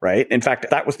 right? In fact,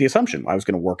 that was the assumption. I was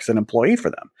going to work as an employee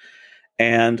for them.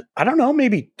 And I don't know,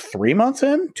 maybe 3 months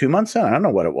in, 2 months in, I don't know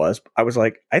what it was. I was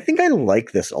like, I think I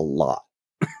like this a lot.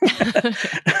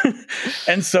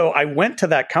 And so I went to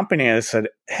that company and I said,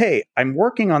 hey, I'm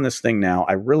working on this thing now.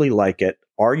 I really like it.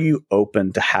 Are you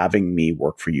open to having me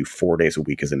work for you 4 days a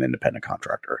week as an independent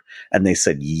contractor? And they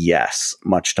said, yes,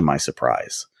 much to my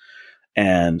surprise.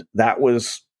 And that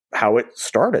was how it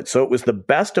started. So it was the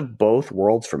best of both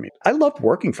worlds for me. I loved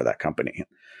working for that company,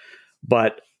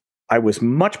 but I was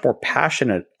much more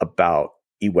passionate about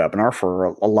eWebinar for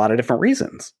a lot of different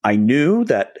reasons. I knew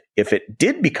that if it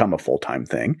did become a full-time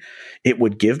thing, it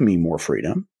would give me more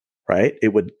freedom, right? It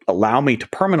would allow me to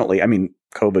permanently, I mean,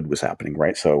 COVID was happening,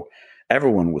 right? So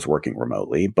everyone was working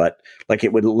remotely, but like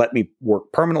it would let me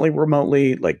work permanently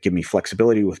remotely, like give me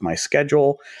flexibility with my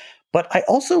schedule. But I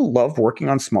also love working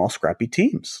on small, scrappy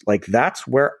teams. Like that's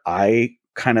where I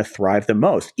kind of thrive the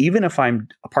most, even if I'm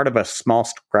a part of a small,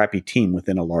 scrappy team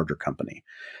within a larger company,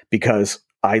 because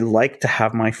I like to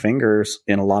have my fingers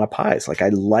in a lot of pies. Like I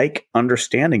like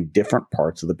understanding different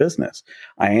parts of the business.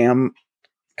 I am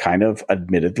kind of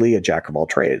admittedly a jack of all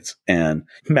trades and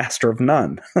master of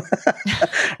none.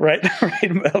 right?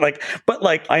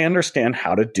 But I understand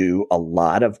how to do a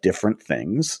lot of different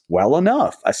things well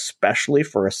enough, especially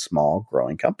for a small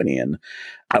growing company. And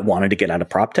I wanted to get out of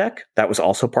prop tech. That was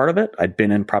also part of it. I'd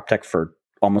been in prop tech for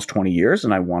almost 20 years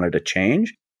and I wanted to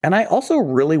change. And I also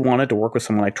really wanted to work with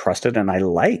someone I trusted and I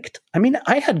liked. I mean,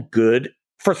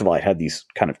 first of all, I had these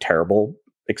kind of terrible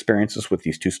experiences with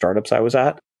these two startups I was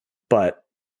at. But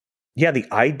yeah, the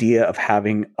idea of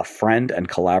having a friend and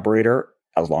collaborator,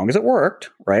 as long as it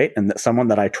worked, right? And that someone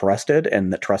that I trusted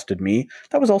and that trusted me,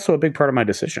 that was also a big part of my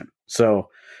decision. So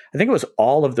I think it was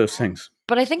all of those things.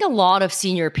 But I think a lot of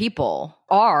senior people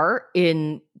are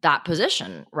in that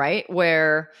position, right?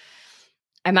 Where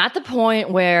I'm at the point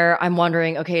where I'm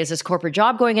wondering, okay, is this corporate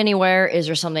job going anywhere? Is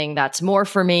there something that's more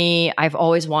for me? I've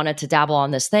always wanted to dabble on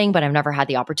this thing, but I've never had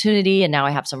the opportunity. And now I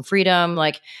have some freedom.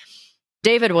 Like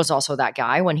David was also that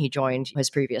guy when he joined his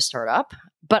previous startup.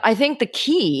 But I think the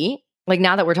key, like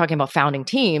now that we're talking about founding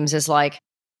teams, is like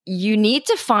you need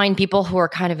to find people who are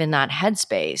kind of in that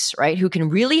headspace, right? Who can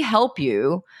really help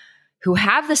you, who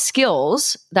have the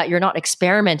skills that you're not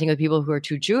experimenting with people who are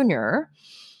too junior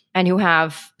and who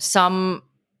have some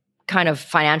kind of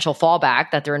financial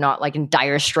fallback, that they're not like in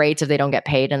dire straits if they don't get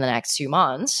paid in the next 2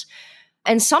 months.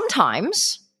 And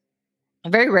sometimes,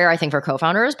 very rare, I think, for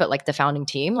co-founders, but like the founding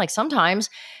team, like sometimes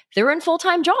they're in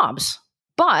full-time jobs,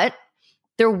 but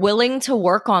they're willing to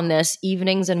work on this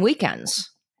evenings and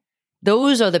weekends.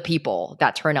 Those are the people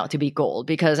that turn out to be gold,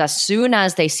 because as soon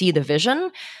as they see the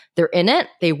vision, they're in it,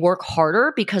 they work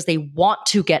harder because they want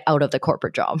to get out of the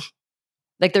corporate job.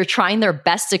 Like they're trying their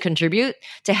best to contribute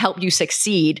to help you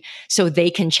succeed so they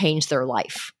can change their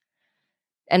life.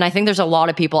 And I think there's a lot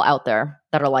of people out there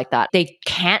that are like that. They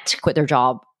can't quit their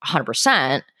job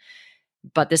 100%,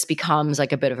 but this becomes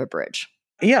like a bit of a bridge.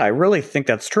 Yeah, I really think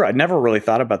that's true. I never really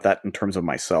thought about that in terms of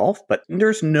myself, but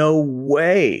there's no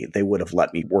way they would have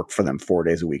let me work for them 4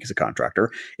 days a week as a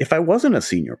contractor if I wasn't a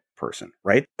senior person,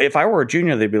 right? If I were a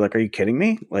junior, they'd be like, are you kidding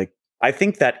me? Like, I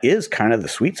think that is kind of the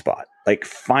sweet spot. Like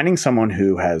finding someone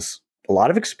who has a lot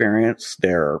of experience,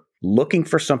 they're looking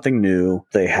for something new,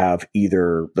 they have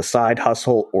either the side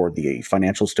hustle or the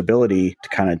financial stability to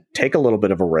kind of take a little bit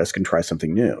of a risk and try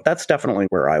something new. That's definitely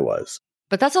where I was.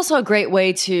 But that's also a great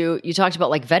way to, you talked about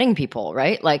like vetting people,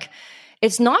 right? Like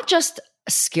it's not just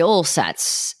skill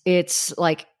sets, it's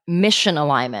like mission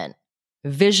alignment,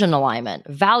 vision alignment,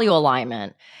 value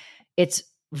alignment. It's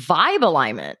vibe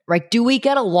alignment, right? Do we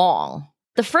get along?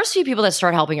 The first few people that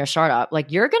start helping your startup,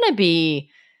 like you're going to be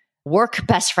work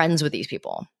best friends with these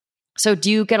people. So do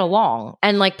you get along?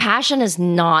 And like passion is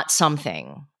not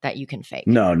something that you can fake.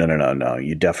 No.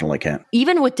 You definitely can't.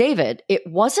 Even with David, it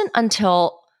wasn't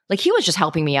until like he was just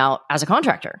helping me out as a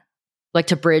contractor, like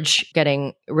to bridge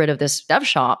getting rid of this dev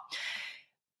shop.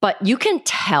 But you can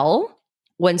tell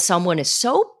when someone is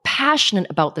so passionate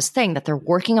about this thing that they're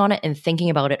working on it and thinking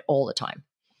about it all the time.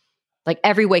 Like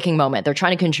every waking moment, they're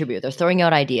trying to contribute. They're throwing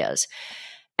out ideas.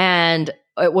 And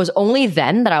it was only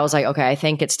then that I was like, okay, I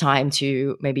think it's time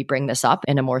to maybe bring this up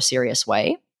in a more serious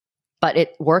way. But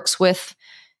it works with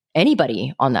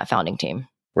anybody on that founding team.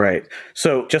 Right.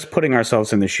 So just putting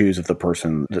ourselves in the shoes of the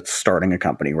person that's starting a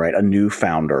company, right? A new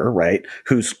founder, right?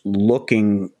 Who's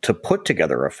looking to put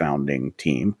together a founding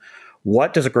team.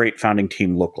 What does a great founding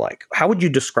team look like? How would you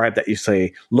describe that? You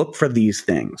say, look for these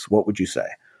things. What would you say?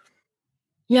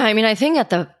 Yeah, I mean, I think at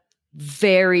the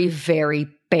very, very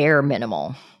bare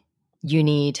minimal, you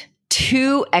need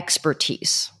 2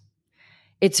 expertise.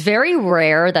 It's very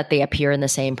rare that they appear in the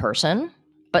same person,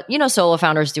 but solo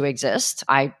founders do exist.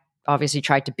 I obviously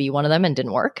tried to be one of them and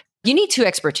didn't work. You need 2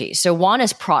 expertise. So one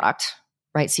is product,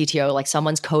 right? CTO, like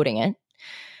someone's coding it.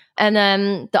 And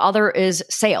then the other is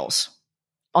sales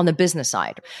on the business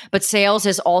side. But sales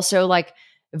is also like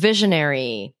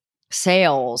visionary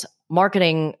sales,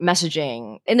 marketing,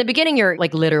 messaging. In the beginning, you're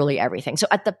like literally everything. So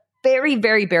at the very,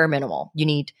 very bare minimal, you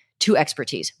need 2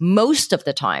 expertise. Most of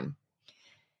the time,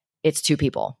 it's 2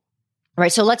 people,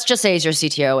 right? So let's just say it's your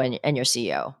CTO and your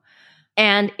CEO.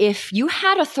 And if you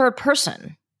had a third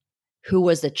person who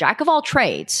was the jack of all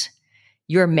trades,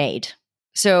 you're made.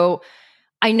 So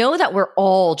I know that we're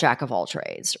all jack of all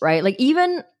trades, right? Like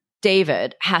even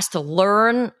David has to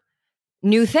learn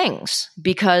new things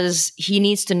because he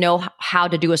needs to know how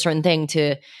to do a certain thing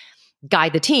to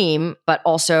guide the team. But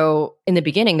also in the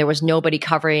beginning, there was nobody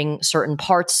covering certain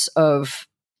parts of,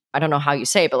 I don't know how you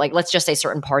say it, but like, let's just say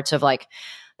certain parts of like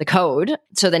the code.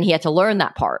 So then he had to learn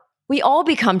that part. We all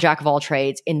become jack of all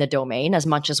trades in the domain as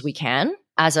much as we can.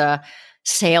 As a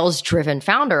sales-driven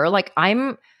founder, like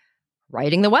I'm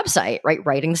writing the website, right?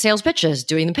 Writing the sales pitches,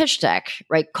 doing the pitch deck,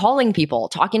 right? Calling people,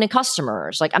 talking to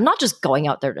customers. Like I'm not just going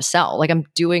out there to sell. Like I'm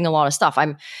doing a lot of stuff.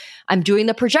 I'm doing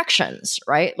the projections,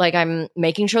 right? Like I'm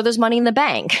making sure there's money in the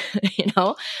bank,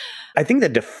 I think the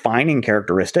defining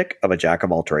characteristic of a jack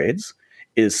of all trades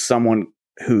is someone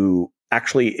who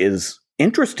actually is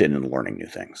interested in learning new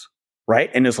things, right?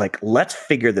 And is like, let's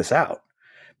figure this out.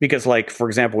 Because like, for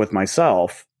example, with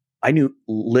myself, I knew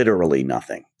literally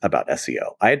nothing about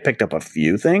SEO. I had picked up a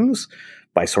few things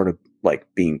by sort of like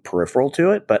being peripheral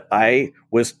to it, but I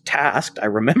was tasked. I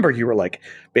remember you were like,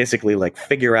 basically like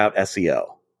figure out SEO.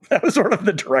 That was sort of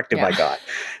the directive I got.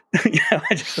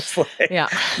 I just like,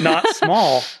 not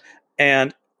small.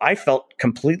 And I felt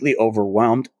completely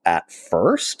overwhelmed at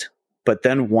first, but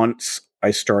then once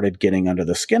I started getting under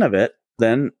the skin of it,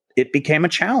 then it became a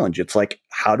challenge. It's like,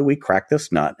 how do we crack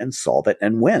this nut and solve it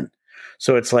and win?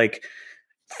 So it's like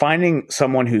finding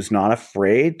someone who's not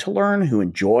afraid to learn, who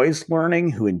enjoys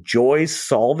learning, who enjoys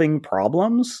solving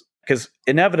problems. Because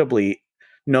inevitably,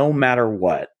 no matter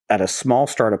what, at a small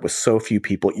startup with so few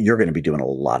people, you're going to be doing a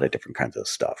lot of different kinds of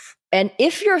stuff. And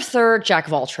if your third jack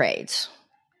of all trades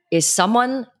is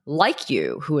someone like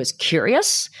you who is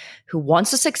curious, who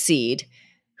wants to succeed,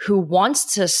 who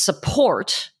wants to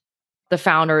support the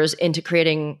founders into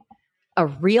creating a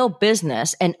real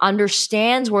business and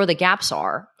understands where the gaps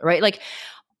are, right? Like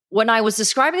when I was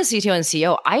describing the CTO and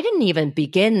CEO, I didn't even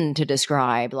begin to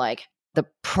describe like the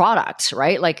product,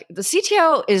 right? Like the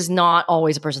CTO is not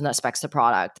always a person that specs the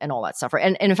product and all that stuff, right?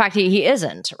 And in fact, he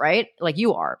isn't, right? Like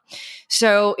you are.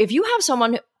 So if you have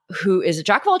someone who is a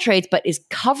jack of all trades, but is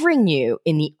covering you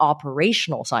in the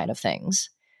operational side of things,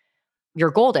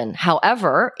 you're golden.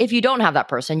 However, if you don't have that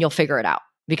person, you'll figure it out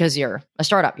because you're a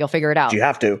startup. You'll figure it out. You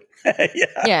have to.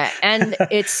 Yeah. And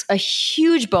it's a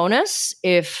huge bonus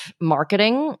if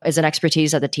marketing is an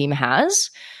expertise that the team has,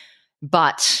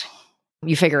 but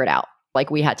you figure it out.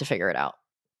 Like we had to figure it out.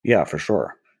 Yeah, for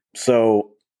sure.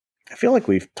 So I feel like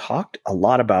we've talked a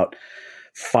lot about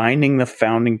finding the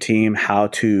founding team, how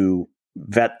to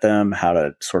vet them, how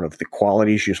to sort of the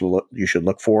qualities you should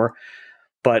look for.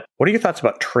 But what are your thoughts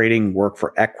about trading work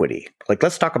for equity? Like,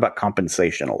 let's talk about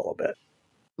compensation a little bit.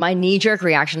 My knee-jerk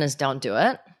reaction is don't do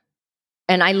it.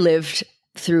 And I lived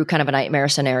through kind of a nightmare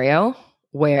scenario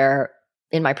where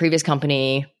in my previous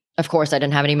company, of course, I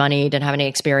didn't have any money, didn't have any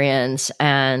experience,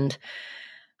 and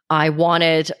I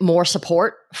wanted more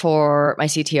support for my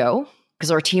CTO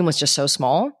because our team was just so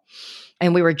small.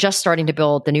 And we were just starting to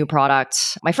build the new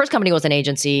product. My first company was an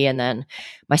agency, and then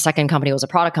my second company was a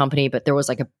product company, but there was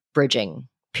like a bridging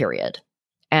period.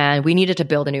 And we needed to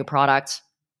build a new product.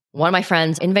 One of my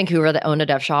friends in Vancouver that owned a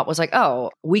dev shop was like,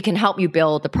 oh, we can help you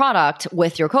build the product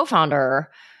with your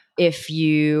co-founder if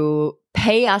you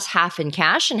pay us half in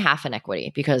cash and half in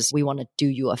equity because we want to do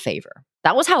you a favor.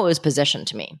 That was how it was positioned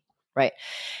to me, right?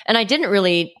 And I didn't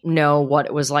really know what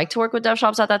it was like to work with dev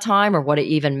shops at that time or what it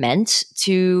even meant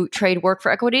to trade work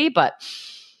for equity, but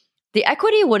the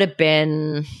equity would have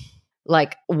been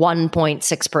like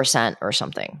 1.6% or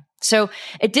something. So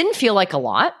it didn't feel like a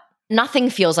lot. Nothing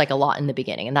feels like a lot in the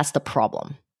beginning, and that's the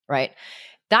problem, right?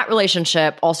 That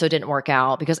relationship also didn't work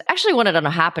out because actually what ended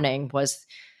up happening was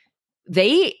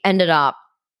they ended up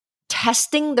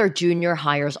testing their junior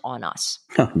hires on us.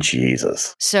 Oh,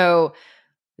 Jesus. So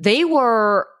they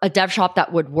were a dev shop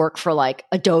that would work for like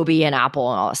Adobe and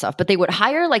Apple and all that stuff, but they would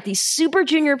hire like these super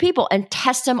junior people and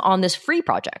test them on this free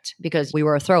project because we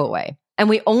were a throwaway. And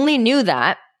we only knew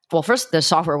that, well, first, the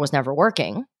software was never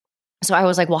working. So I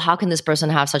was like, well, how can this person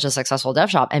have such a successful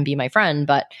dev shop and be my friend,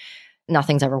 but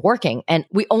nothing's ever working? And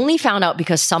we only found out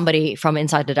because somebody from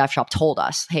inside the dev shop told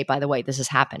us, hey, by the way, this is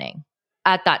happening.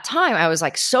 At that time, I was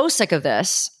like so sick of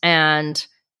this and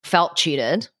felt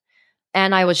cheated.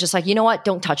 And I was just like, you know what?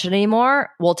 Don't touch it anymore.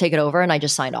 We'll take it over. And I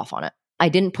just signed off on it. I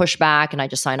didn't push back and I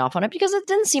just signed off on it because it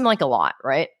didn't seem like a lot,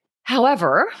 right?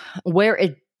 However, where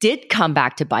it did come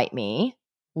back to bite me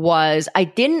was I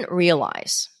didn't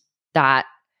realize that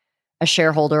a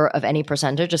shareholder of any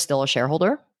percentage is still a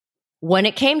shareholder. When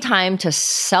it came time to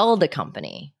sell the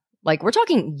company, like we're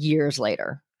talking years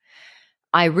later,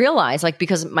 I realized, like,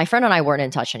 because my friend and I weren't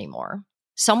in touch anymore,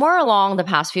 somewhere along the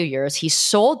past few years, he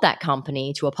sold that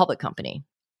company to a public company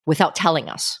without telling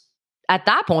us. At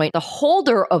that point, the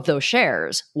holder of those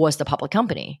shares was the public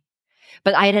company.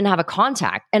 But I didn't have a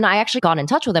contact. And I actually got in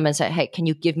touch with them and said, hey, can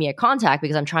you give me a contact?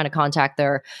 Because I'm trying to contact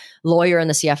their lawyer and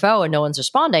the CFO and no one's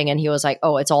responding. And he was like,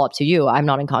 oh, it's all up to you. I'm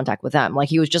not in contact with them. Like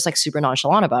he was just like super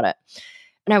nonchalant about it.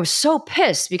 And I was so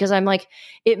pissed because I'm like,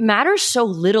 it matters so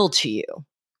little to you,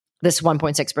 this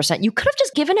 1.6%. You could have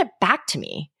just given it back to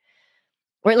me.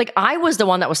 Right? Like I was the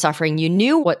one that was suffering. You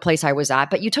knew what place I was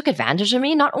at, but you took advantage of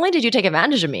me. Not only did you take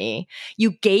advantage of me,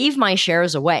 you gave my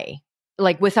shares away,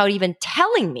 like without even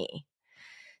telling me.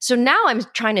 So now I'm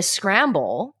trying to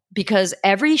scramble because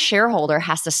every shareholder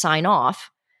has to sign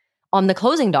off on the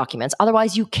closing documents.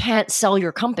 Otherwise, you can't sell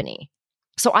your company.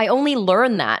 So I only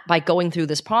learned that by going through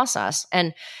this process.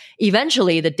 And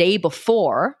eventually, the day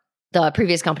before the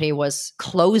previous company was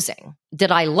closing,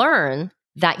 did I learn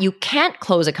that you can't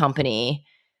close a company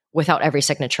without every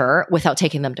signature, without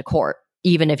taking them to court,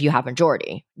 even if you have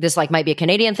majority. This like might be a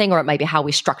Canadian thing, or it might be how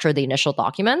we structure the initial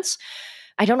documents.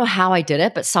 I don't know how I did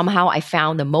it, but somehow I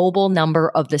found the mobile number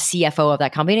of the CFO of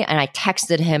that company and I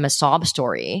texted him a sob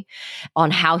story on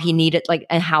how he needed, like,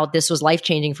 and how this was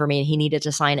life-changing for me and he needed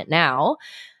to sign it now.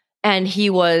 And he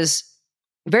was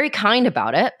very kind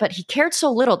about it, but he cared so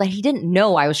little that he didn't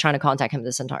know I was trying to contact him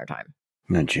this entire time.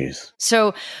 Oh, jeez.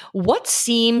 So what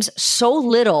seems so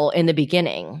little in the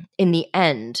beginning, in the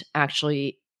end,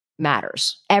 actually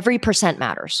matters. Every percent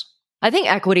matters. I think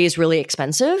equity is really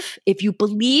expensive if you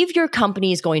believe your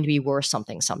company is going to be worth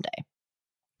something someday.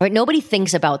 Right? Nobody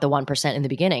thinks about the 1% in the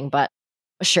beginning, but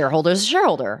a shareholder is a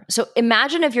shareholder. So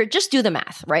imagine if you're, just do the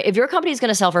math, right? If your company is going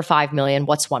to sell for 5 million,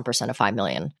 what's 1% of 5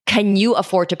 million? Can you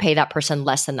afford to pay that person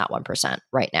less than that 1%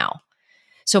 right now?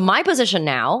 So my position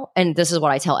now, and this is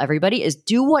what I tell everybody, is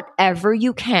do whatever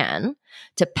you can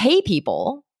to pay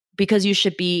people because you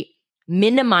should be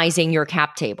minimizing your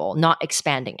cap table, not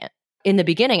expanding it. In the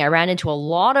beginning, I ran into a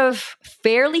lot of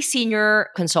fairly senior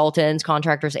consultants,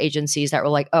 contractors, agencies that were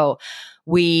like, oh,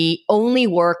 we only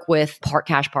work with part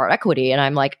cash, part equity. And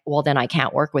I'm like, well, then I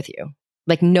can't work with you.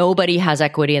 Like nobody has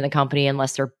equity in the company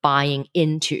unless they're buying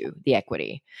into the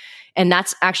equity. And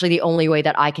that's actually the only way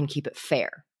that I can keep it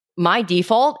fair. My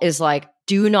default is like,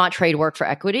 do not trade work for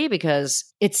equity because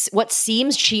it's what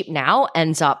seems cheap now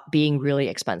ends up being really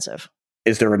expensive.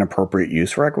 Is there an appropriate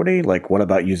use for equity? Like, what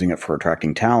about using it for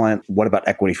attracting talent? What about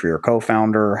equity for your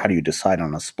co-founder? How do you decide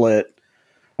on a split?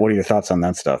 What are your thoughts on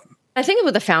that stuff? I think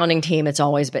with the founding team, it's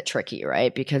always a bit tricky,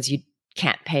 right? Because you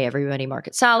can't pay everybody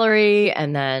market salary.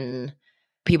 And then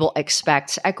people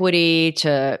expect equity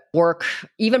to work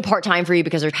even part-time for you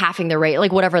because they're halving their rate,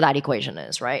 like whatever that equation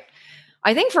is, right?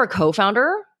 I think for a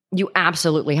co-founder, you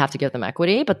absolutely have to give them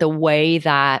equity. But the way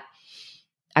that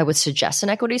I would suggest an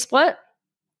equity split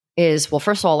is, well,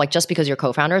 first of all, like just because you're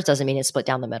co-founders doesn't mean it's split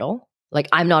down the middle. Like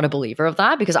I'm not a believer of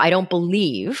that because I don't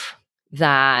believe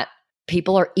that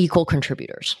people are equal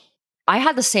contributors. I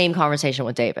had the same conversation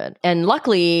with David. And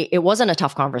luckily, it wasn't a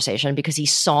tough conversation because he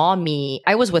saw me.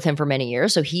 I was with him for many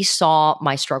years. So he saw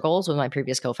my struggles with my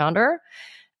previous co-founder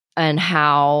and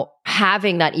how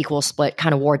having that equal split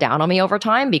kind of wore down on me over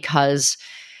time because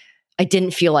I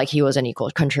didn't feel like he was an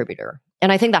equal contributor.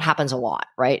 And I think that happens a lot,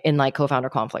 right? In like co-founder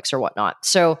conflicts or whatnot.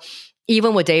 So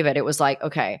even with David, it was like,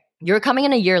 okay, you're coming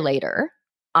in a year later.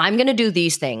 I'm going to do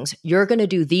these things. You're going to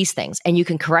do these things. And you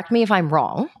can correct me if I'm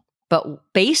wrong.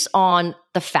 But based on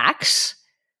the facts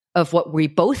of what we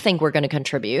both think we're going to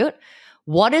contribute,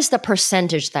 what is the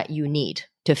percentage that you need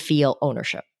to feel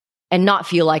ownership and not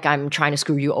feel like I'm trying to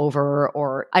screw you over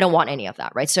or I don't want any of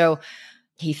that, right? So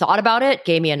he thought about it,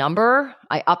 gave me a number.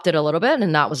 I upped it a little bit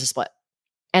and that was a split.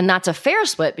 And that's a fair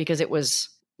split because it was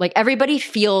like everybody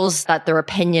feels that their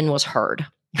opinion was heard,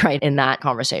 right, in that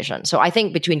conversation. So I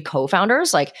think between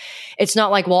co-founders, like it's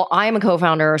not like, well, I am a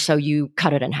co-founder, so you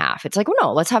cut it in half. It's like, well,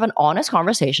 no, let's have an honest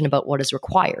conversation about what is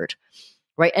required,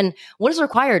 right? And what is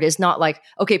required is not like,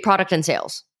 okay, product and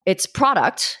sales. It's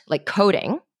product, like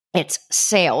coding. It's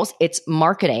sales. It's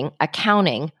marketing,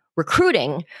 accounting,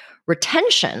 recruiting,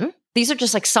 retention. These are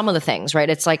just like some of the things, right?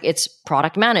 It's like, it's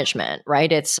product management, right?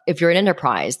 It's if you're an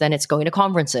enterprise, then it's going to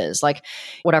conferences, like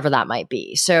whatever that might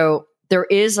be. So there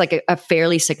is like a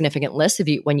fairly significant list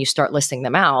when you start listing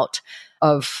them out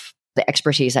of the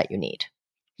expertise that you need.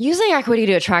 Using equity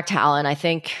to attract talent, I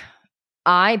think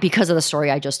because of the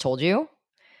story I just told you,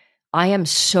 I am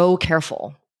so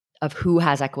careful of who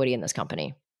has equity in this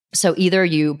company. So either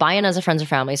you buy in as a friends or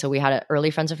family. So we had an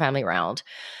early friends and family round.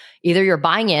 Either you're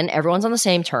buying in, everyone's on the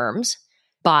same terms,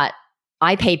 but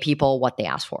I pay people what they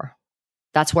ask for.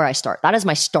 That's where I start. That is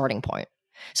my starting point.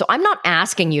 So I'm not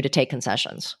asking you to take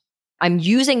concessions. I'm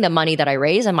using the money that I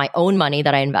raise and my own money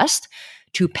that I invest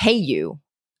to pay you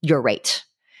your rate.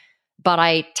 But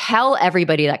I tell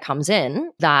everybody that comes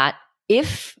in that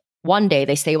if one day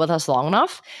they stay with us long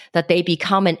enough that they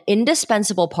become an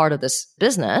indispensable part of this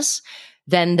business,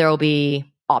 then there will be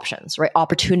options, right?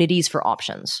 Opportunities for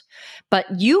options. But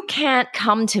you can't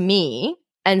come to me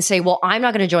and say, well, I'm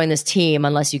not going to join this team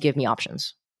unless you give me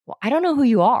options. Well, I don't know who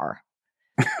you are.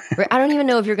 Right? I don't even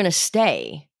know if you're going to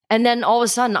stay. And then all of a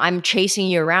sudden I'm chasing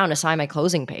you around to sign my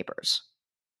closing papers.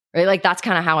 Right? Like that's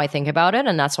kind of how I think about it.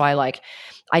 And that's why like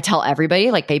I tell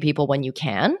everybody like pay people when you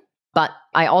can. But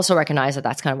I also recognize that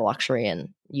that's kind of a luxury and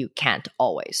you can't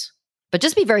always. But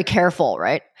just be very careful,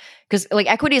 right? Because like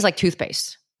equity is like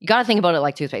toothpaste. You got to think about it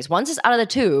like toothpaste. Once it's out of the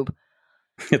tube,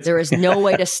 there is no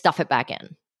way to stuff it back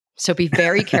in. So be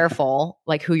very careful,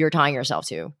 like who you're tying yourself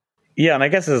to. Yeah, and I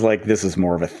guess this is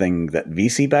more of a thing that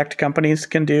VC-backed companies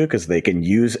can do because they can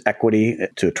use equity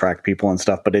to attract people and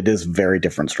stuff. But it is a very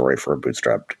different story for a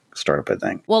bootstrapped startup, I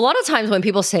think. Well, a lot of times when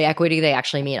people say equity, they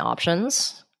actually mean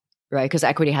options, right? Because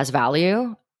equity has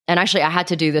value. And actually, I had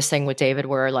to do this thing with David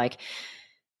where like,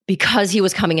 because he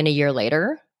was coming in a year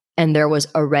later, and there was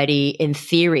already, in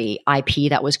theory, IP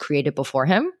that was created before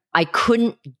him, I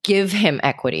couldn't give him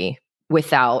equity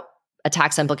without a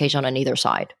tax implication on either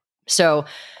side. So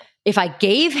if I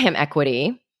gave him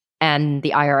equity and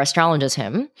the IRS challenges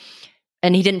him,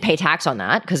 and he didn't pay tax on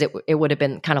that because it would have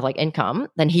been kind of like income,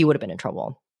 then he would have been in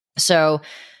trouble. So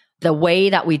the way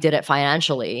that we did it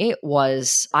financially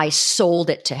was I sold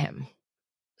it to him.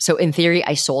 So in theory,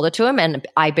 I sold it to him and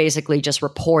I basically just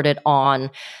reported on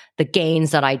the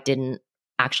gains that I didn't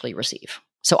actually receive.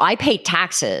 So I paid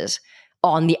taxes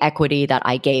on the equity that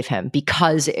I gave him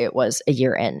because it was a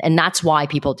year in. And that's why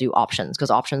people do options, because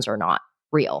options are not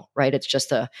real, right? It's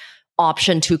just a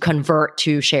option to convert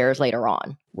to shares later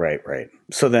on. Right.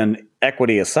 So then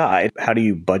equity aside, how do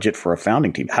you budget for a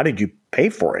founding team? How did you pay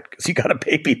for it? Because you got to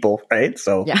pay people, right?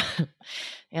 So yeah,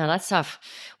 that's tough.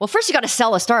 Well, first you got to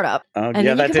sell a startup and then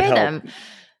you can pay them.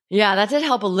 Yeah, that did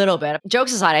help a little bit.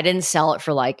 Jokes aside, I didn't sell it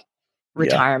for like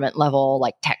retirement level,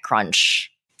 like TechCrunch,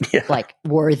 like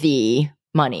worthy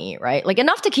money, right? Like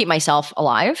enough to keep myself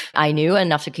alive. I knew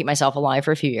enough to keep myself alive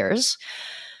for a few years.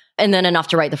 And then enough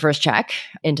to write the first check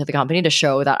into the company to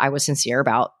show that I was sincere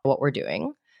about what we're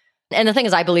doing. And the thing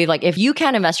is, I believe like if you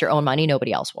can't invest your own money,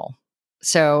 nobody else will.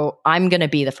 So I'm going to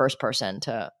be the first person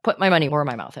to put my money where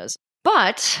my mouth is.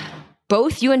 But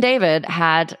both you and David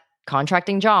had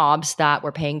contracting jobs that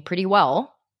were paying pretty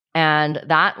well. And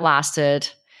that lasted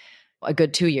a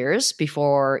good 2 years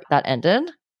before that ended.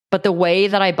 But the way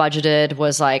that I budgeted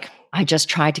was like, I just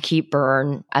tried to keep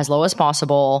burn as low as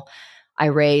possible. I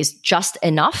raised just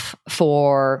enough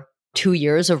for 2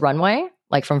 years of runway,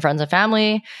 like from friends and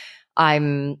family.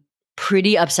 I'm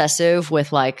pretty obsessive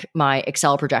with like my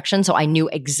Excel projection. So I knew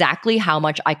exactly how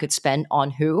much I could spend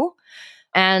on who.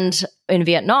 And in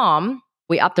Vietnam,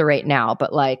 we up the rate now,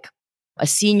 but like a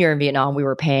senior in Vietnam, we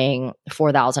were paying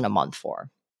 $4,000 a month for.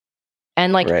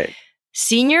 And like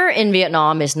senior in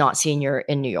Vietnam is not senior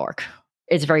in New York.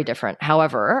 It's very different.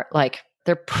 However, like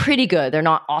they're pretty good. They're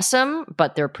not awesome,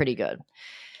 but they're pretty good.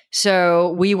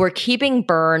 So we were keeping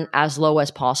burn as low as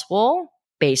possible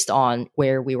based on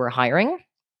where we were hiring.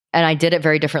 And I did it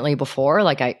very differently before.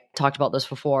 Like I talked about this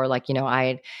before. Like, you know,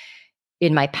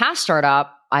 in my past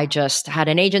startup, I just had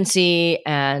an agency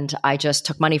and I just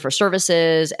took money for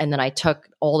services. And then I took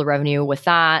all the revenue with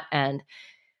that and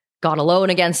got a loan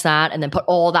against that and then put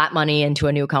all that money into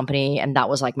a new company. And that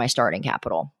was like my starting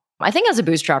capital. I think as a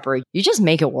bootstrapper, you just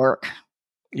make it work.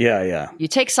 Yeah. You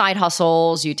take side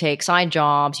hustles, you take side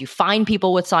jobs, you find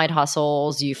people with side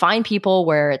hustles, you find people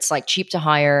where it's like cheap to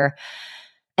hire,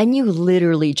 and you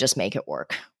literally just make it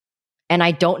work. And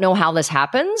I don't know how this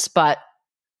happens, but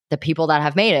the people that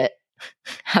have made it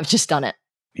have just done it.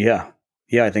 Yeah,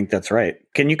 I think that's right.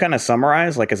 Can you kind of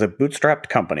summarize, like as a bootstrapped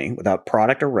company without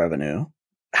product or revenue,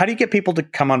 how do you get people to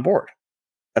come on board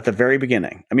at the very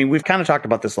beginning? I mean, we've kind of talked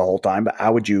about this the whole time, but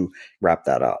how would you wrap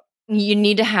that up? You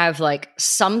need to have like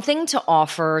something to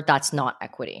offer that's not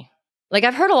equity. Like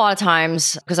I've heard a lot of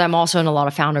times, because I'm also in a lot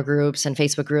of founder groups and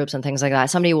Facebook groups and things like that,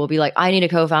 somebody will be like, I need a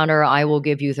co-founder, I will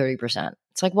give you 30%.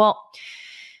 It's like, well,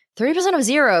 30% of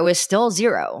zero is still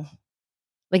zero.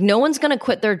 Like no one's going to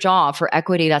quit their job for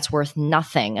equity that's worth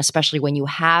nothing, especially when you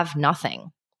have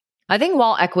nothing. I think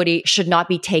while equity should not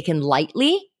be taken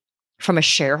lightly from a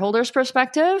shareholder's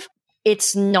perspective,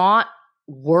 it's not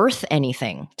worth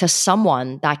anything to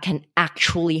someone that can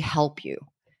actually help you.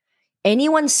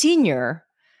 Anyone senior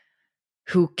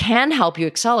who can help you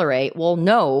accelerate will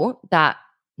know that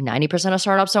 90% of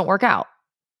startups don't work out.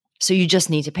 So you just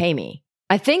need to pay me.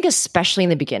 I think especially in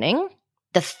the beginning,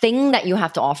 the thing that you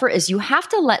have to offer is you have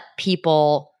to let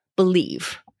people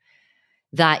believe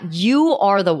that you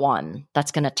are the one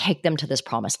that's going to take them to this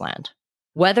promised land.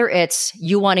 Whether it's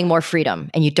you wanting more freedom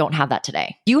and you don't have that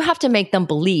today, you have to make them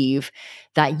believe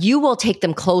that you will take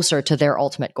them closer to their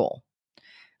ultimate goal.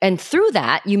 And through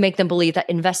that, you make them believe that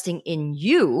investing in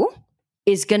you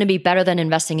is going to be better than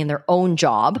investing in their own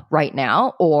job right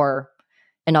now or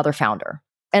another founder.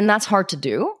 And that's hard to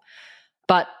do.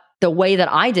 But the way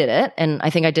that I did it, and I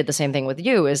think I did the same thing with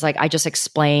you, is like I just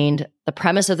explained the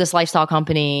premise of this lifestyle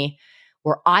company,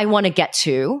 where I want to get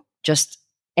to just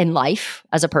in life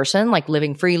as a person, like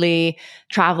living freely,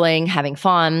 traveling, having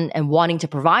fun, and wanting to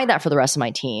provide that for the rest of my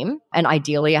team. And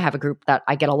ideally, I have a group that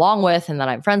I get along with and that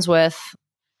I'm friends with.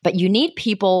 But you need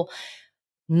people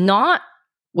not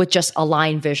with just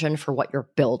aligned vision for what you're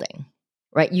building,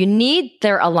 right? You need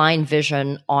their aligned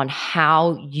vision on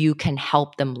how you can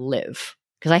help them live.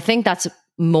 Because I think that's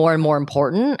more and more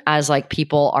important as like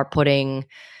people are putting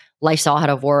lifestyle ahead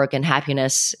of work and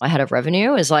happiness ahead of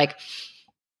revenue, is like,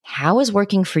 how is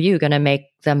working for you going to make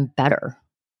them better?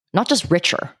 Not just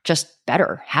richer, just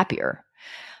better, happier.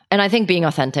 And I think being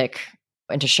authentic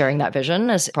into sharing that vision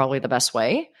is probably the best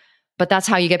way. But that's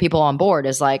how you get people on board,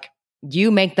 is like you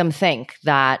make them think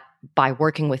that by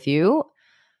working with you,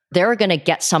 they're going to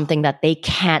get something that they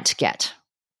can't get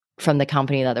from the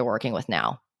company that they're working with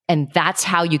now. And that's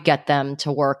how you get them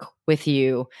to work with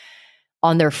you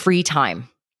on their free time.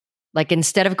 Like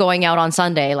instead of going out on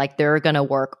Sunday, like they're going to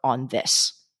work on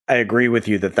this. I agree with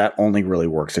you that only really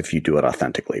works if you do it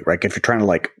authentically, right? If you're trying to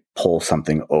like pull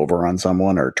something over on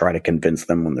someone or try to convince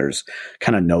them when there's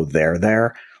kind of no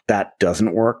there, that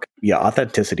doesn't work. Yeah,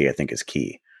 authenticity, I think, is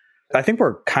key. I think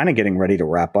we're kind of getting ready to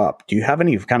wrap up. Do you have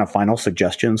any kind of final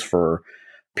suggestions for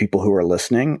people who are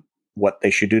listening what they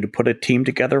should do to put a team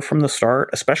together from the start,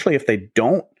 especially if they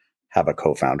don't have a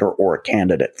co-founder or a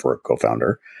candidate for a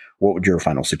co-founder? What would your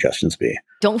final suggestions be?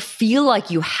 Don't feel like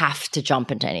you have to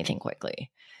jump into anything quickly.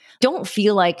 Don't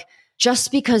feel like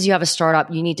just because you have a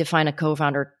startup, you need to find a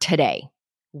co-founder today.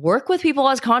 Work with people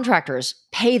as contractors,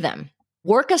 pay them,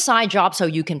 work a side job so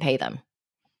you can pay them,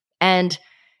 and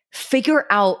figure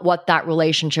out what that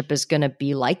relationship is going to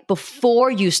be like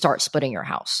before you start splitting your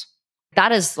house.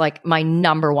 That is like my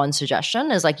number one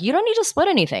suggestion is like, you don't need to split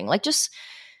anything. Like just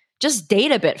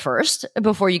date a bit first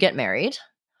before you get married.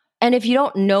 And if you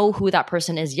don't know who that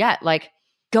person is yet, like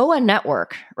go and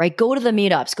network, right? Go to the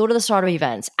meetups, go to the startup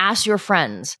events, ask your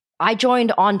friends. I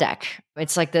joined On Deck.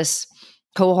 It's like this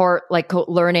cohort, like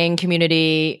learning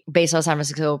community based out of San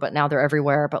Francisco, but now they're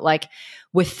everywhere. But like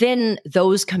within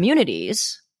those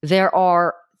communities, there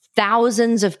are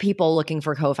thousands of people looking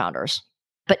for co-founders.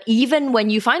 But even when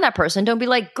you find that person, don't be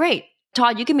like, great,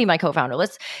 Todd, you can be my co-founder.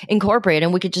 Let's incorporate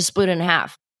and we could just split it in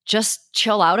half. Just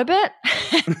chill out a bit.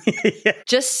 Yeah.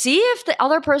 Just see if the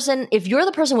other person, if you're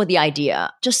the person with the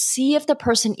idea, just see if the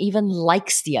person even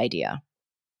likes the idea.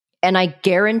 And I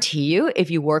guarantee you,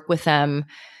 if you work with them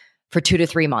for 2 to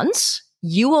 3 months,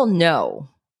 you will know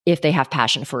if they have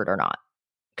passion for it or not,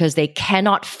 because they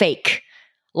cannot fake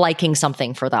liking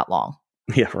something for that long.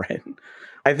 Yeah, right.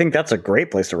 I think that's a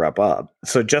great place to wrap up.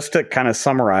 So just to kind of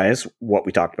summarize what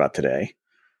we talked about today,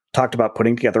 talked about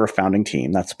putting together a founding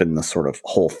team. That's been the sort of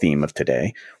whole theme of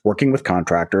today. Working with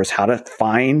contractors, how to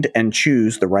find and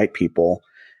choose the right people.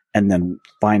 And then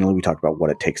finally, we talked about what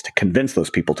it takes to convince those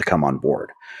people to come on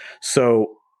board.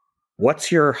 So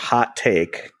what's your hot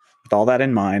take with all that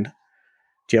in mind?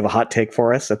 Do you have a hot take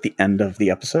for us at the end of the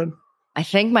episode? I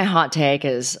think my hot take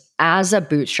is, as a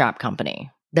bootstrap company,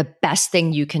 the best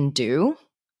thing you can do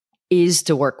is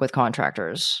to work with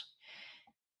contractors,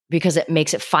 because it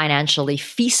makes it financially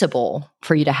feasible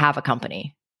for you to have a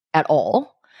company at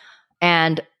all.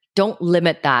 And don't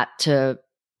limit that to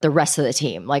the rest of the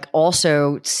team. Like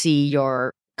also see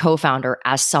your co-founder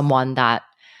as someone that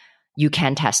you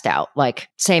can test out. Like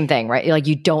same thing, right? Like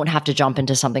you don't have to jump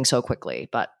into something so quickly,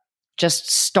 but just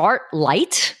start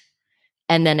light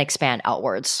and then expand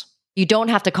outwards. You don't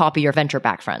have to copy your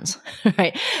venture-backed friends,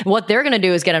 right? What they're going to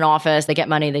do is get an office, they get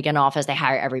money, they get an office, they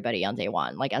hire everybody on day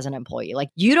one, like as an employee. Like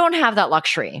you don't have that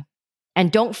luxury.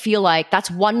 And don't feel like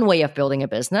that's one way of building a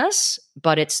business,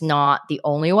 but it's not the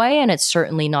only way. And it's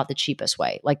certainly not the cheapest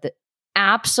way. Like the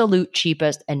absolute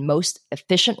cheapest and most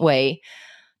efficient way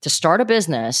to start a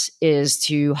business is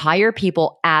to hire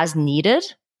people as needed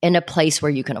in a place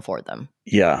where you can afford them.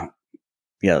 Yeah.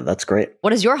 Yeah, that's great.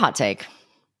 What is your hot take?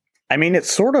 I mean,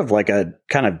 it's sort of like a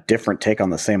kind of different take on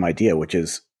the same idea, which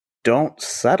is don't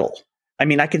settle. I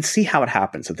mean, I can see how it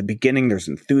happens. At the beginning, there's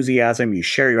enthusiasm. You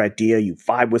share your idea. You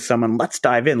vibe with someone. Let's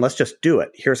dive in. Let's just do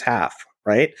it. Here's half,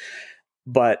 right?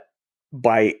 But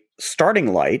by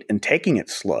starting light and taking it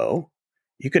slow,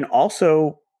 you can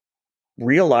also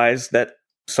realize that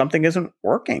something isn't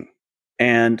working,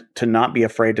 and to not be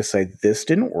afraid to say, this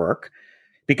didn't work.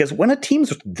 Because when a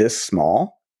team's this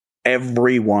small,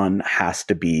 everyone has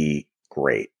to be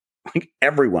great. Like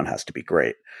everyone has to be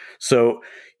great. So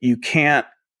you can't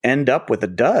end up with a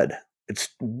dud. It's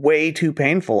way too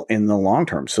painful in the long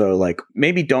term. So like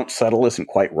maybe don't settle isn't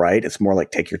quite right. It's more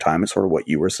like take your time. It's sort of what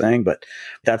you were saying, but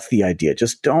that's the idea.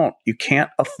 Just don't. You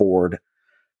can't afford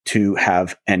to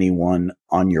have anyone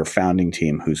on your founding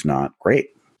team who's not great.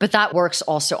 But that works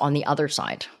also on the other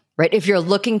side, right? If you're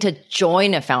looking to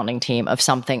join a founding team of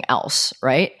something else,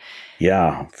 right?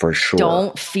 Yeah, for sure.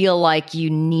 Don't feel like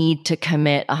you need to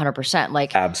commit 100%.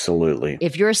 Like, absolutely.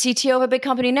 If you're a CTO of a big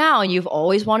company now and you've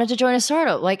always wanted to join a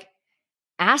startup, like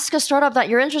ask a startup that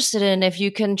you're interested in if you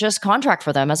can just contract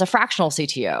for them as a fractional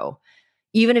CTO.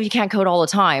 Even if you can't code all the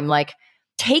time, like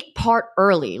take part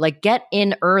early, like get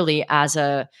in early as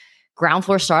a ground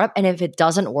floor startup. And if it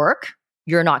doesn't work,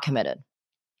 you're not committed.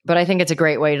 But I think it's a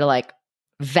great way to like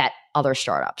vet other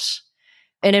startups.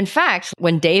 And in fact,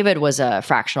 when David was a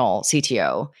fractional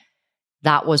CTO,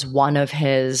 that was one of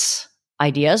his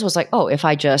ideas was like, oh, if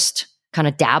I just kind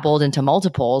of dabbled into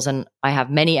multiples and I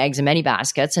have many eggs in many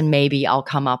baskets, and maybe I'll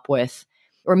come up with,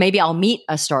 or maybe I'll meet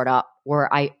a startup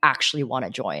where I actually want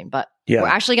to join. But we're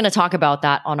actually going to talk about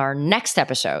that on our next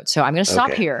episode. So I'm going to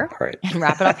stop here and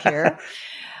wrap it up here.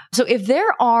 So if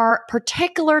there are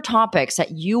particular topics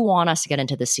that you want us to get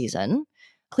into this season,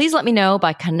 please let me know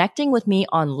by connecting with me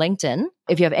on LinkedIn.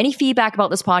 If you have any feedback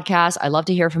about this podcast, I'd love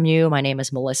to hear from you. My name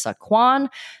is Melissa Kwan,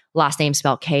 last name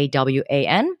spelled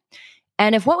Kwan.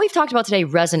 And if what we've talked about today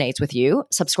resonates with you,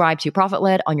 subscribe to Profit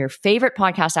Led on your favorite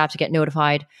podcast app to get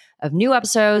notified of new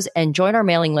episodes and join our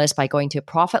mailing list by going to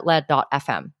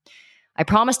profitled.fm. I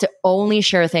promise to only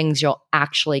share things you'll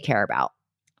actually care about.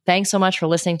 Thanks so much for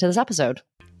listening to this episode.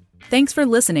 Thanks for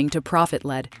listening to Profit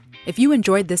Led. If you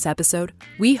enjoyed this episode,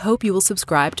 we hope you will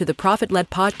subscribe to the Profit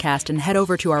Led podcast and head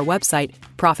over to our website,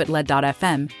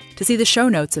 profitled.fm, to see the show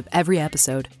notes of every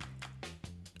episode.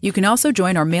 You can also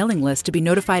join our mailing list to be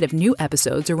notified of new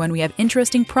episodes or when we have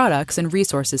interesting products and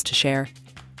resources to share.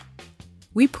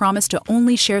 We promise to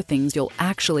only share things you'll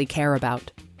actually care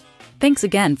about. Thanks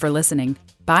again for listening.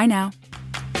 Bye now.